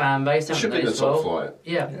dedicated fan base. They should be in the top flight.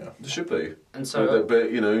 Yeah, they should be. And so,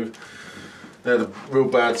 but you know, they had a real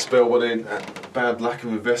bad spell when bad lack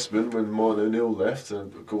of investment when Martin O'Neill left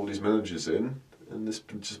and got all these managers in, and it's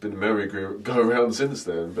just been a merry-go-round since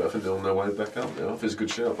then. But I think they're on their way back up now. I think it's a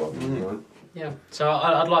good shout, by right? Yeah, so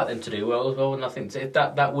I'd like them to do well as well, and I think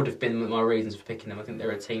that would have been my reasons for picking them. I think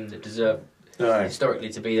they're a team that deserve historically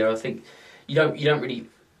to be there. I think you don't really.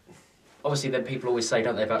 Obviously, then people always say,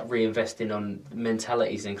 don't they, about reinvesting on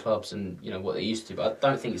mentalities in clubs and you know what they used to. But I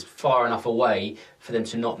don't think it's far enough away for them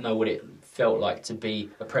to not know what it felt like to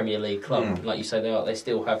be a Premier League club. Like you say, they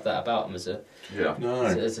still have that about them as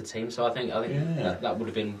a team. So I think that would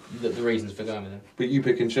have been the reasons for going with them. But you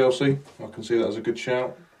picking Chelsea, I can see that as a good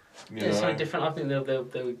shout. It's something different. I think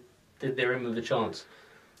they're in with a chance.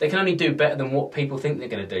 They can only do better than what people think they're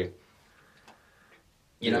going to do.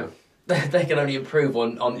 You know. They can only improve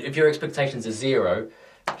on if your expectations are 0,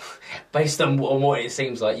 based on what it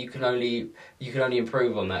seems like, you can only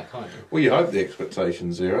improve on that, can't you? Well, you hope the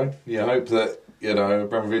expectation's 0. You hope that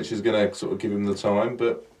Abramovich is going to sort of give him the time,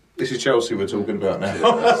 but this is Chelsea we're talking about now.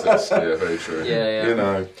 That's very true. Yeah. You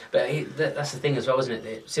know, but that's the thing as well, isn't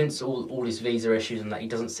it? Since all his visa issues and that, he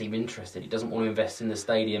doesn't seem interested. He doesn't want to invest in the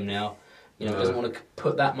stadium now. You know, he doesn't want to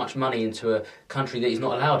put that much money into a country that he's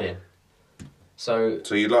not allowed in. So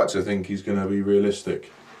you'd like to think he's going to be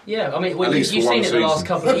realistic. Yeah, I mean, you've seen it the last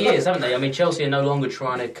couple of years, haven't they? I mean, Chelsea are no longer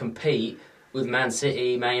trying to compete with Man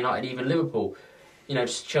City, Man United, even Liverpool. You know,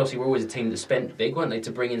 Chelsea were always a team that spent big, weren't they,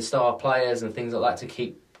 to bring in star players and things like that to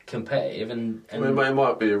keep competitive. And I mean, it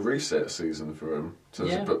might be a reset season for them.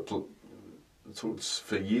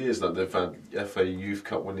 For years now, they've had FA Youth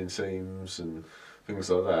Cup winning teams and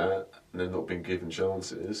things like that, and they're not being given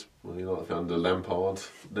chances. Well, you know, if under Lampard,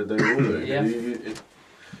 they will do. It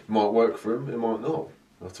might work for him, it might not.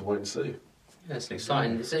 We'll have to wait and see. Yeah, it's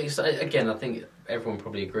exciting. Again, I think everyone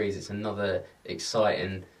probably agrees it's another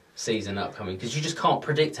exciting season upcoming, because you just can't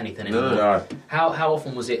predict anything anymore. No. How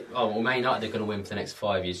often was it? Oh, well, Man United are going to win for the next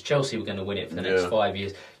 5 years. Chelsea were going to win it for the next 5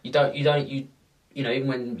 years. You know, even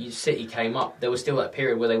when City came up, there was still that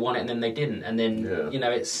period where they won it and then they didn't, and then you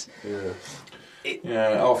know it's.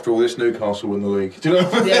 After all this, Newcastle win the league. Do you know?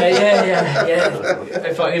 Yeah.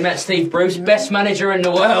 If we met Steve Bruce, best manager in the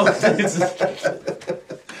world.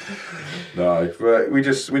 No, but we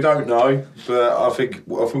don't know. But I think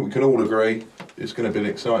we can all agree it's going to be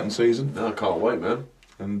an exciting season. No, I can't wait, man.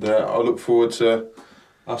 And I look forward to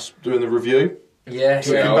us doing the review. Back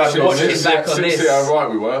on this. See how right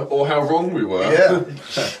we were, or how wrong we were.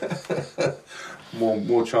 Yeah.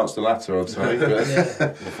 More chance the latter, I'd say.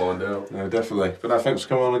 But we'll find out. No, definitely. But no, thanks for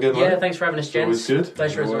coming on again. Yeah, thanks for having us, gents. Always good.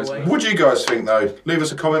 Pleasure as always. What do you guys think, though? Leave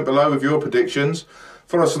us a comment below with your predictions.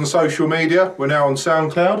 Follow us on social media. We're now on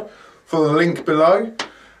SoundCloud. Follow the link below.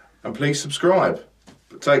 And please subscribe.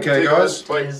 Take care, guys. Bye.